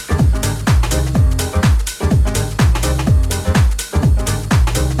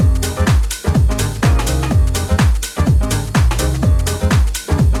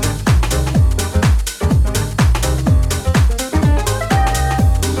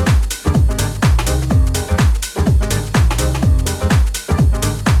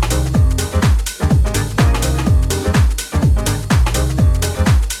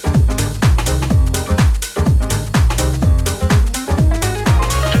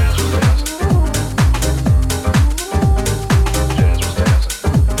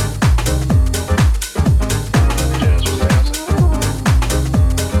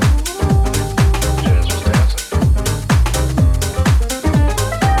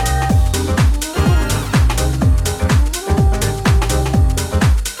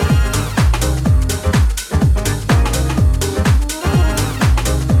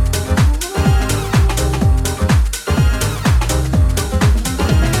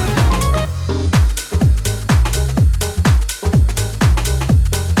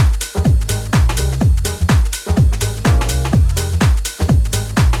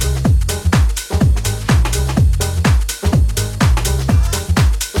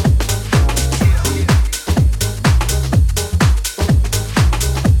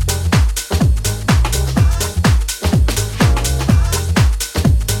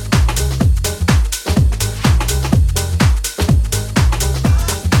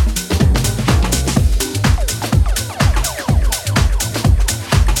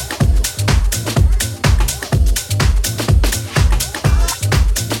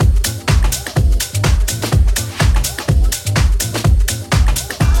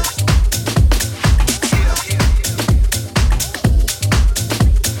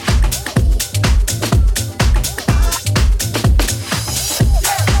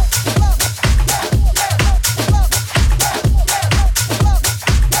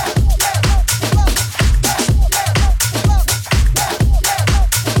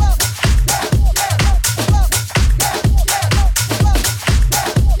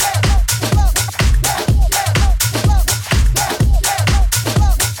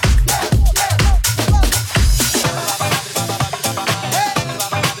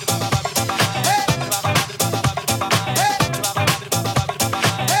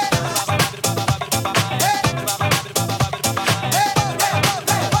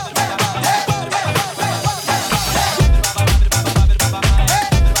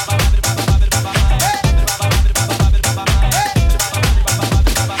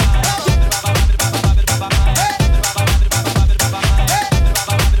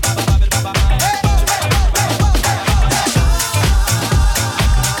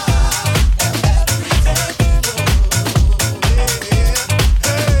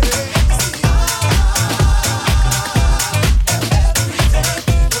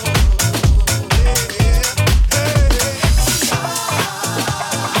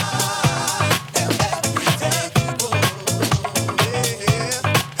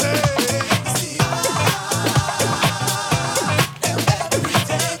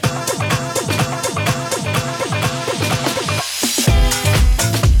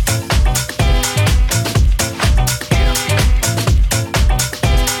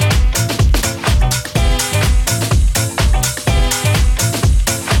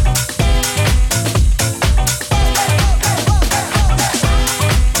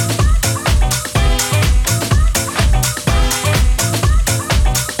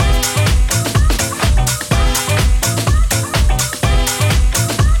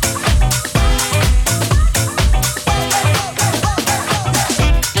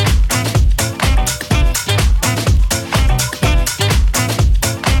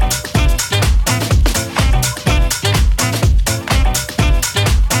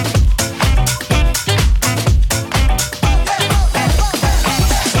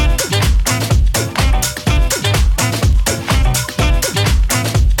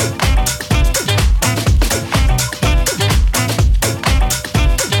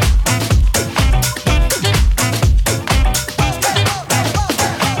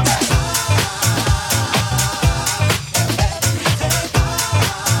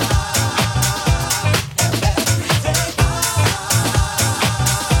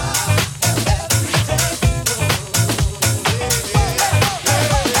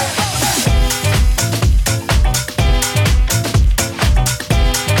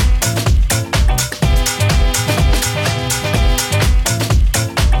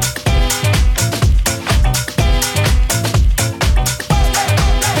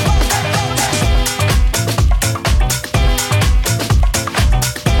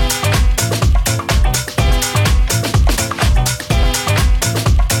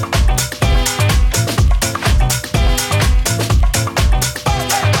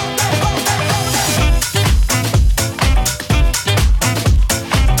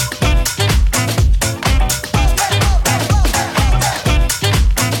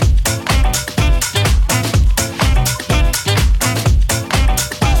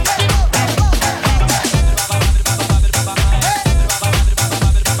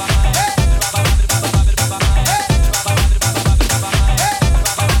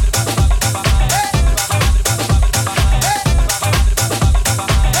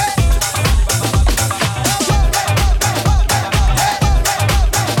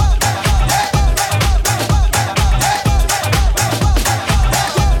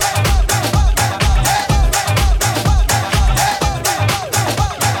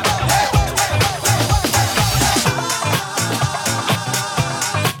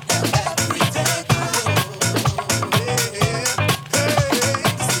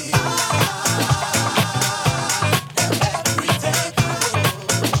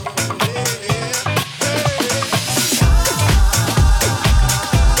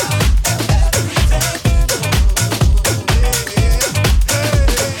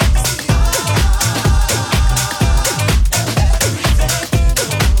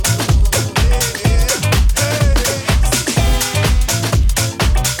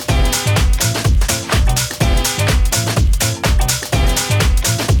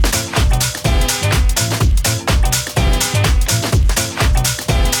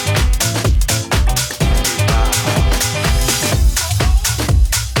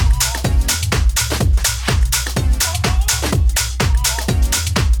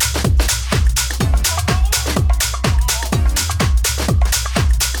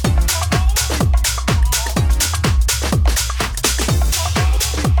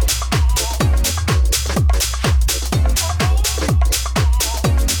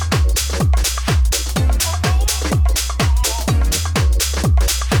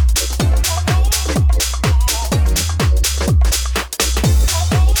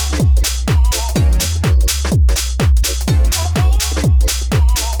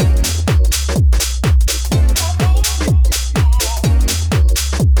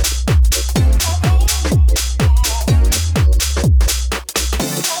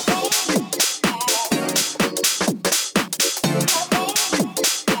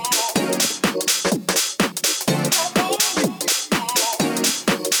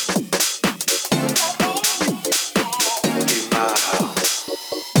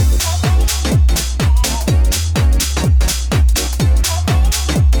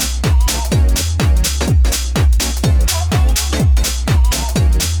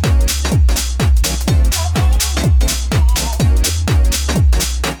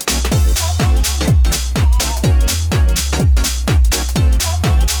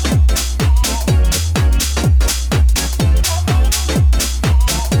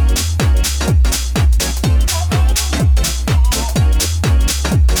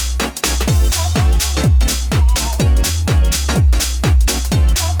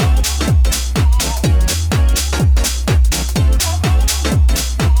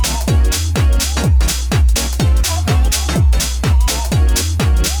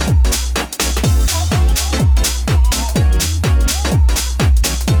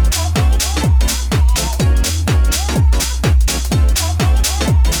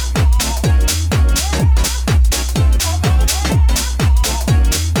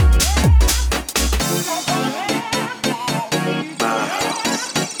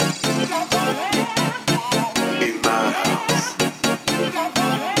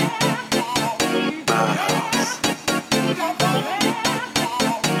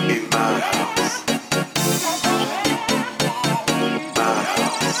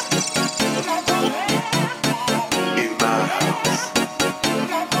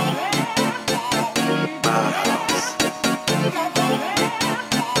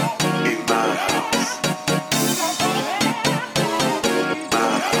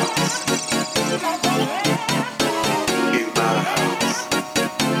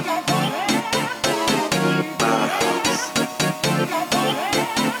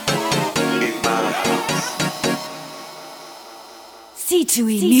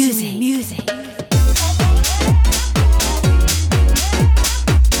 C2eMusic.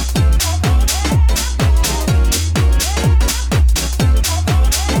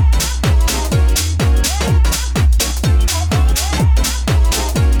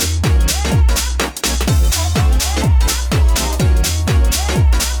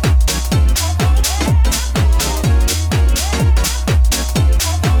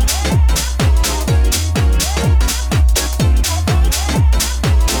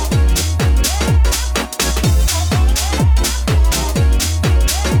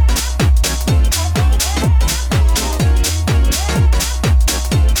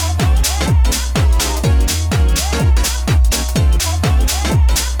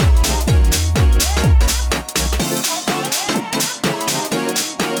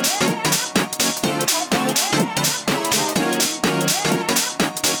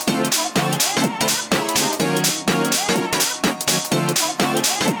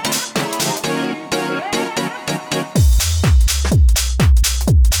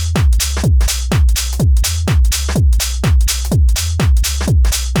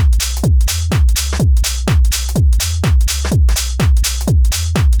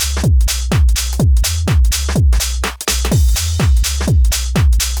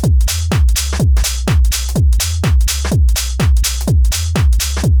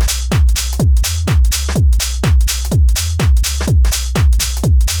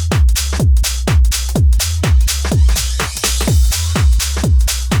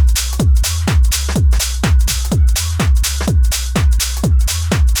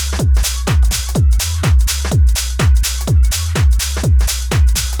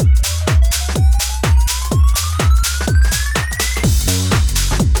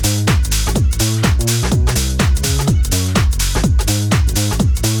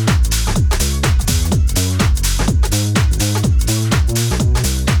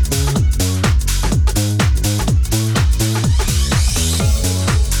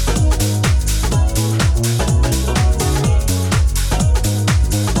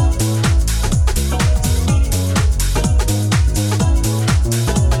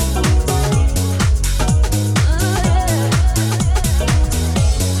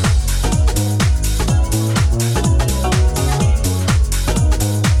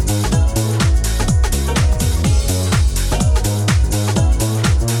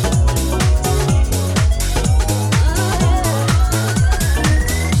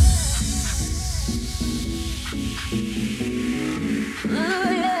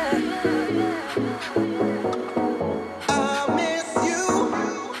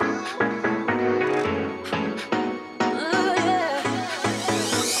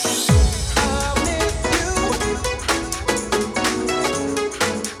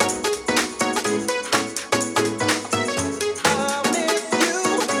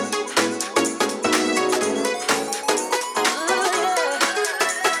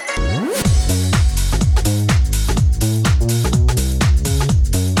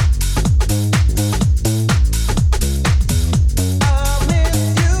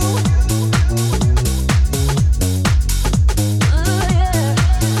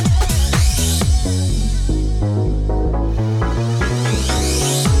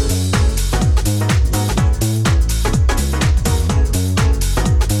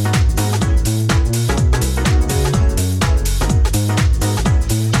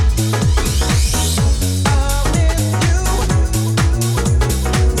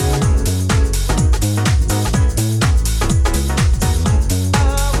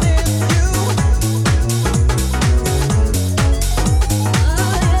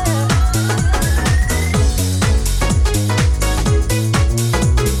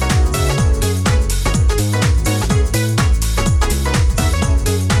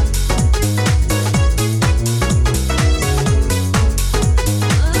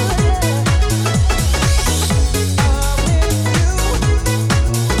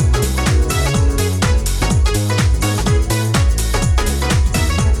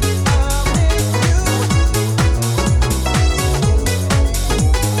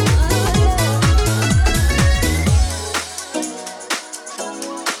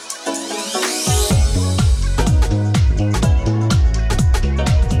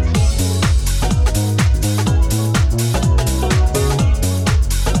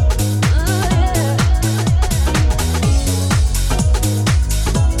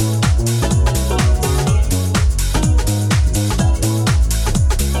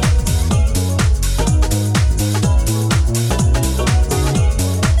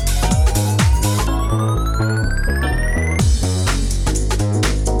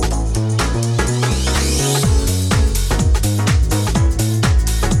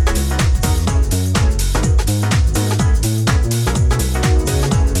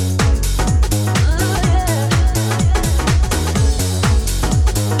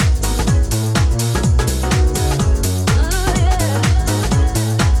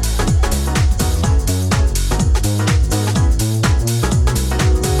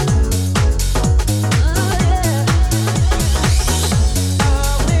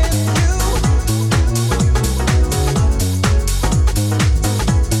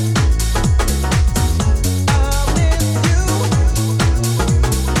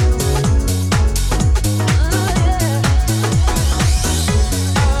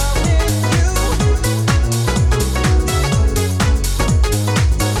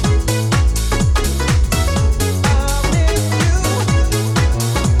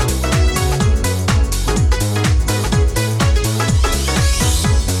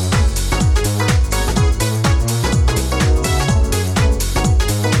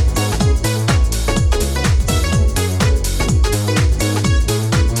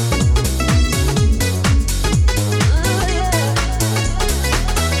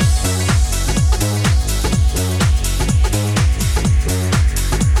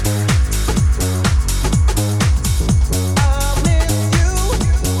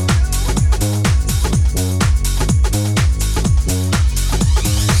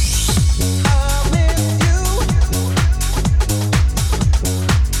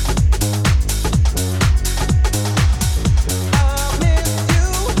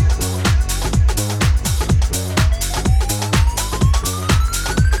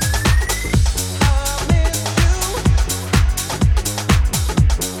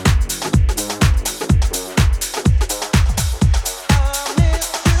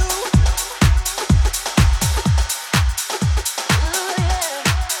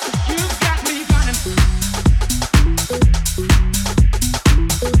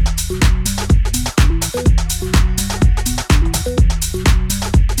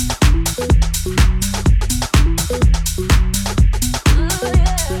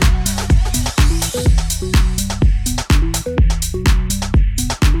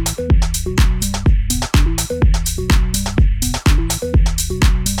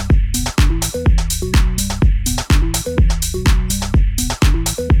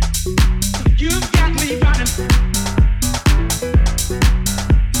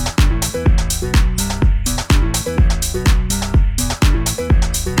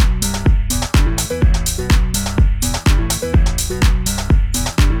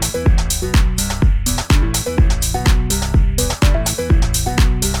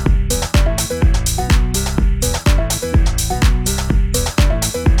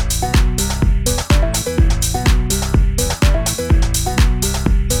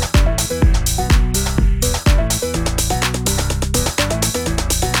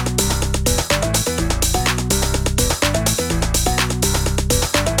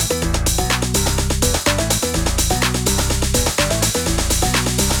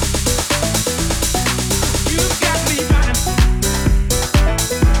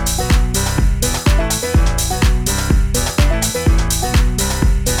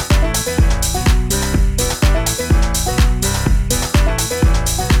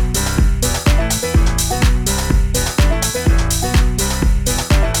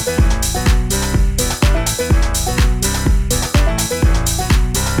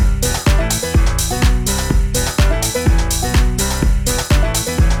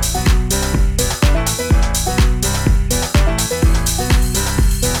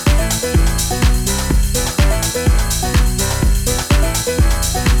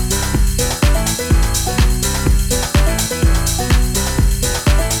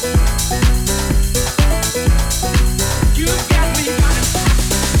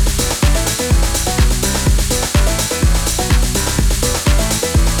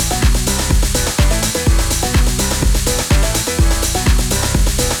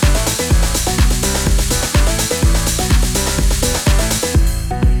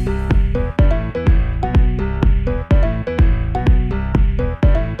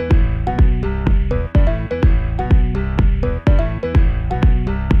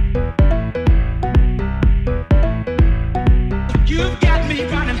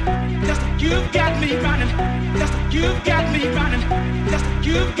 you've got me running. Yes,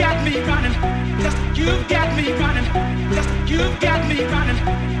 you've got me running. Yes, you've got me running. Yes, you've got me running.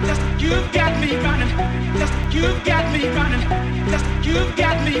 Yes, you've got me running. Yes, you've got me running. Yes, you've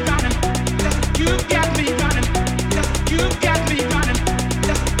got me running. Yes, you've got me running. Yes, you've got me running.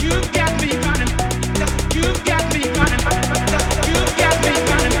 Yes, you've got me running. Yes, you've got me running. Yes, you've got me running. Yes, you've got me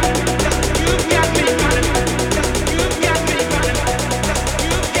running. Yes, you've got me running. Yes, you've got me running.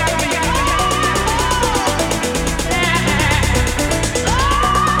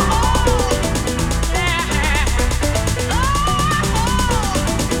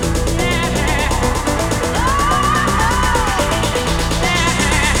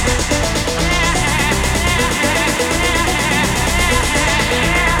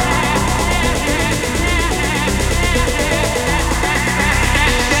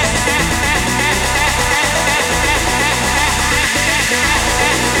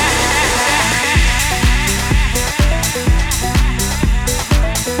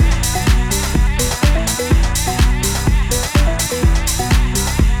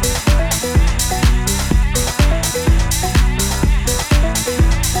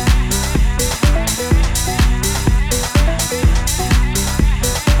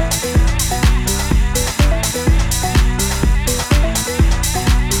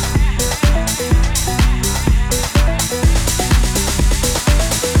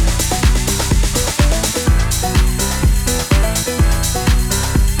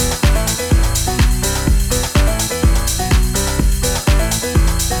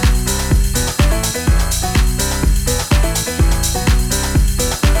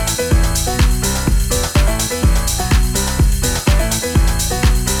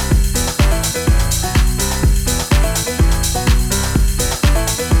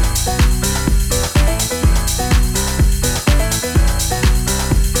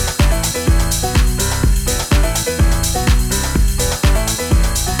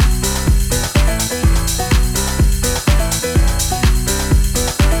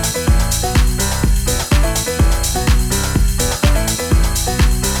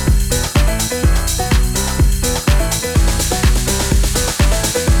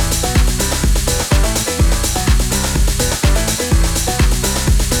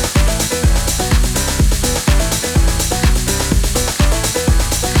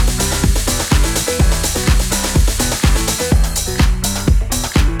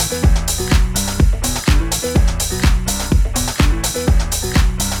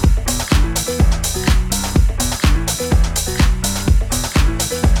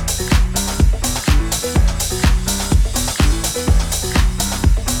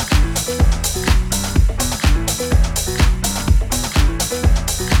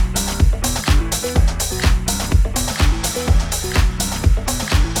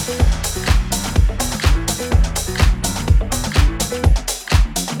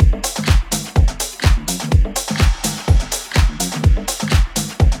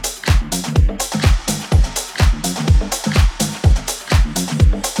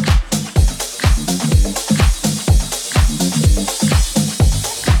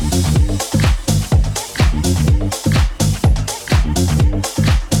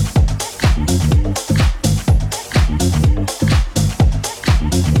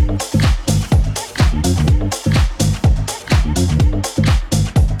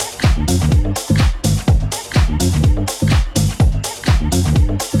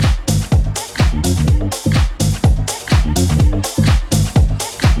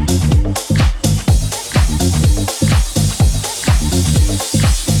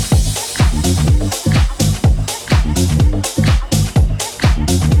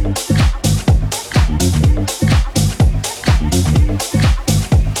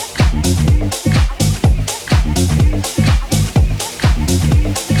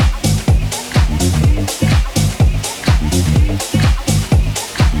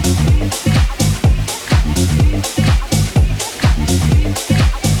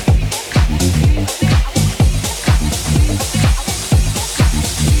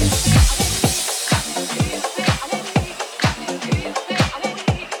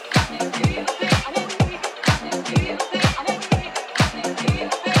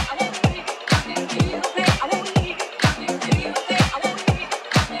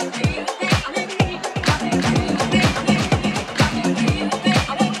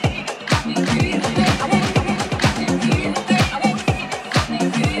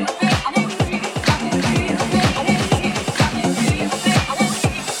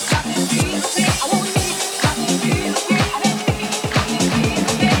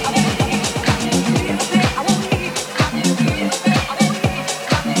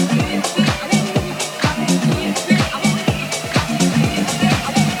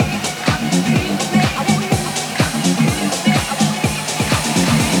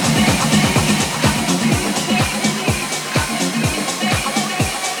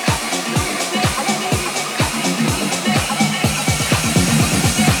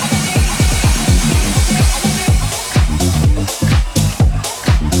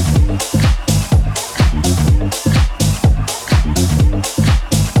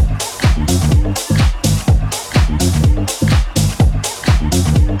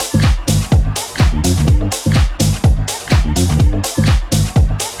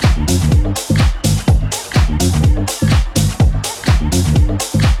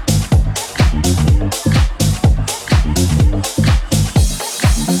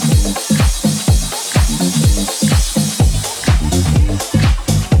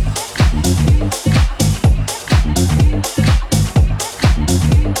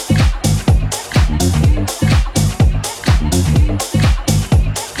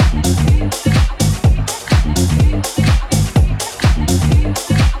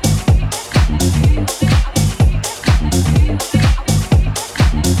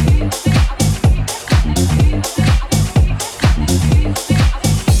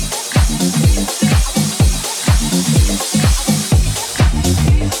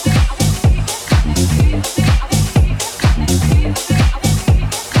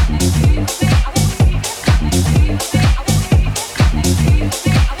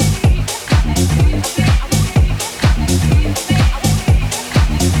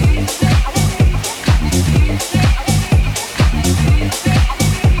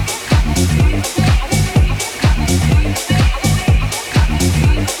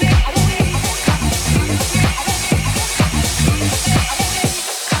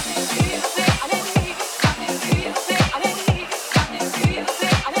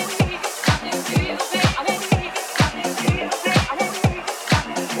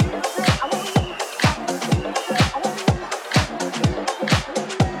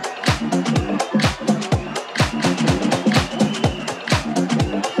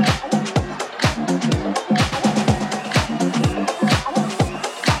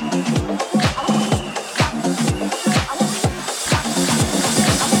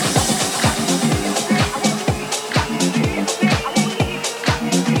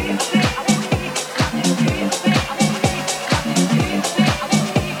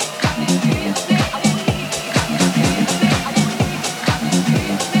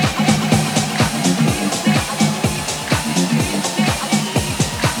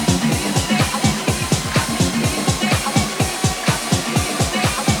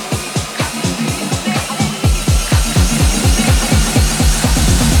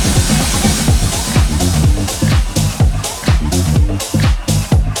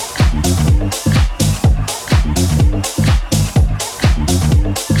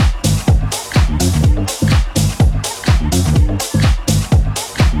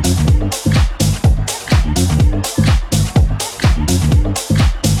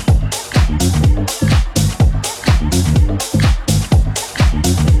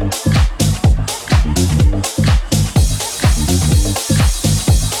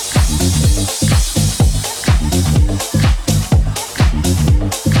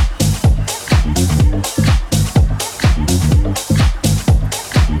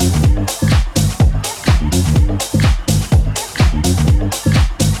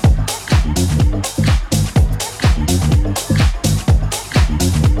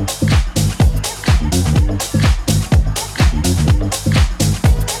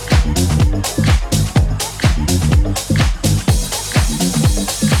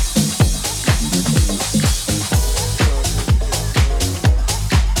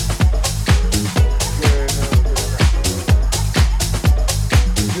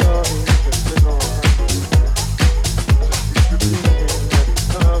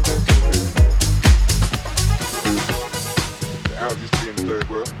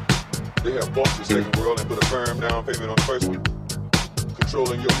 down payment on the first one.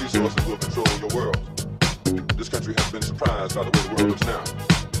 Controlling your resources will control your world. This country has been surprised by the way the world looks now.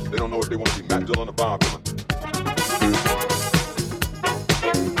 They don't know if they want to be Matt Dillon or Bob Dylan.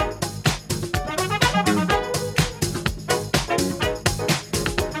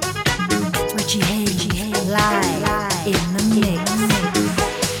 Live in the mix.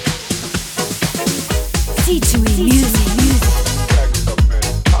 c2eMusic.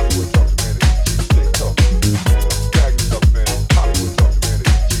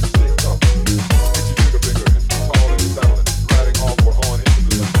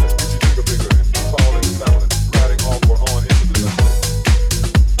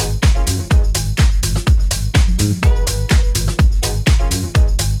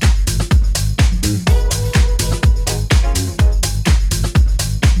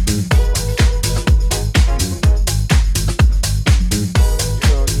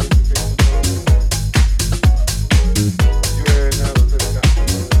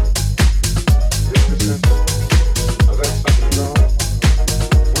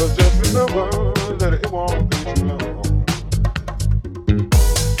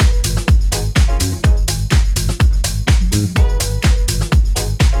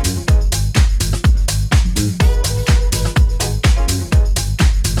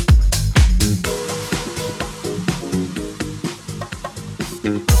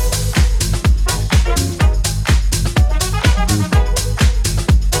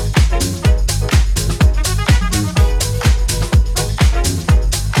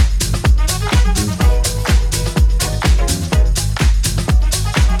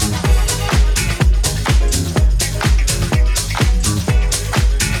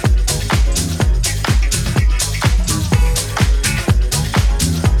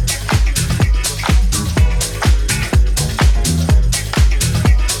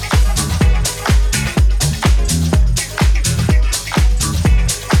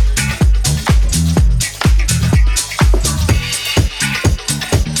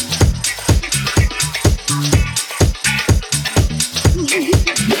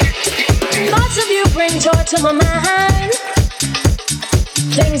 To my mind,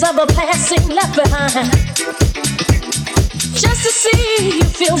 things of the past seem left behind. Just to see you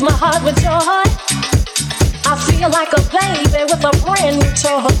fills my heart with joy. I feel like a baby with a brand new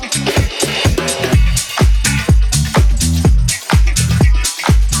toy.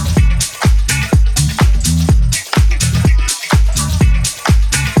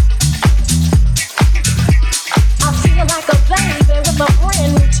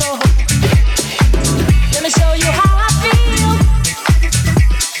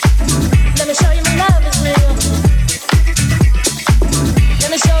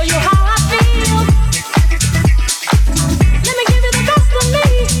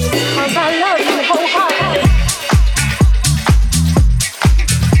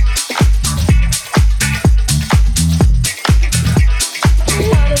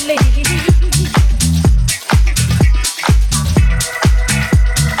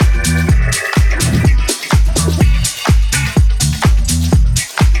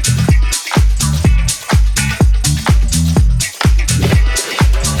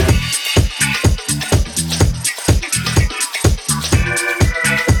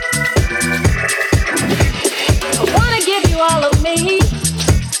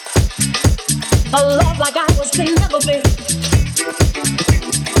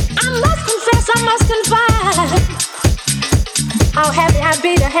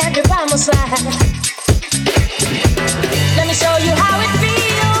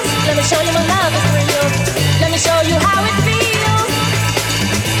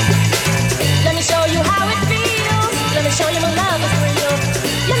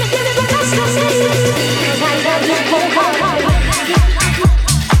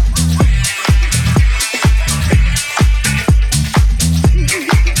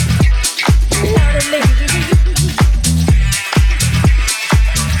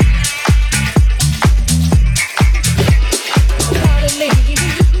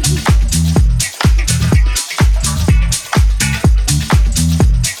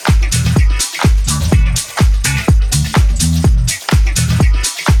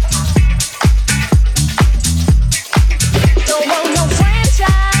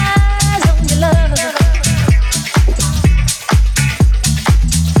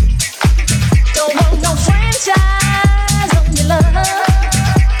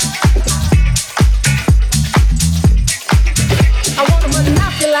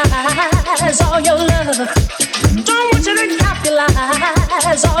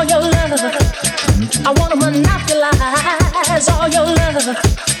 I wanna monopolize all your love.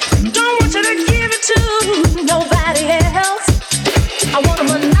 Don't want you to give it to nobody.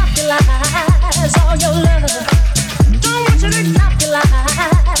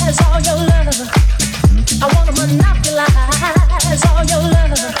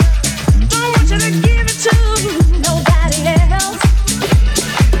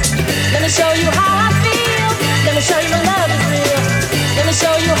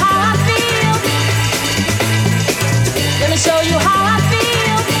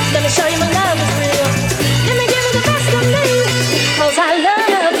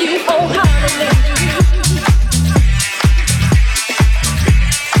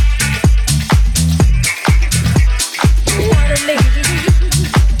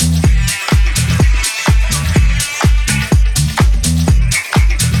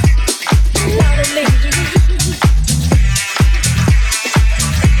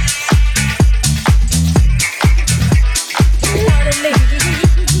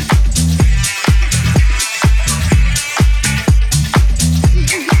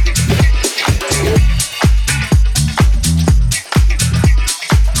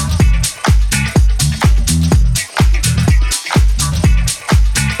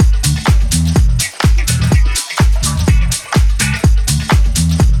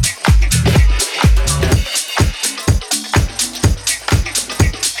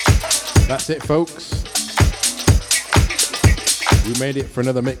 That's it, folks. We made it for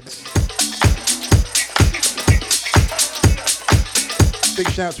another mix. Big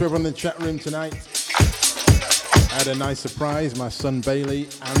shout to everyone in the chat room tonight. I had a nice surprise. My son Bailey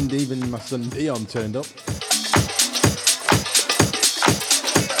and even my son Dion turned up.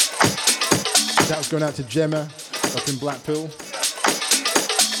 Shouts going out to Gemma up in Blackpool.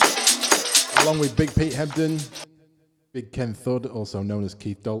 Along with Big Pete Hebden, Big Ken Thud, also known as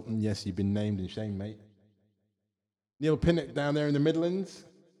Keith Dalton. Yes, you've been named, and shame, mate. Neil Pinnock down there in the Midlands.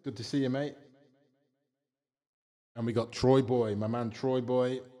 Good to see you, mate. And we got Troy Boy, my man Troy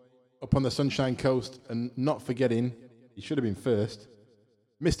Boy, up on the Sunshine Coast, and not forgetting, he should have been first,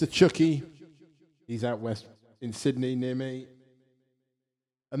 Mr. Chucky. He's out west in Sydney near me.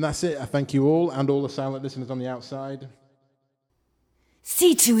 And that's it. I thank you all and all the silent listeners on the outside.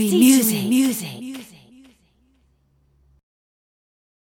 c2eMusic.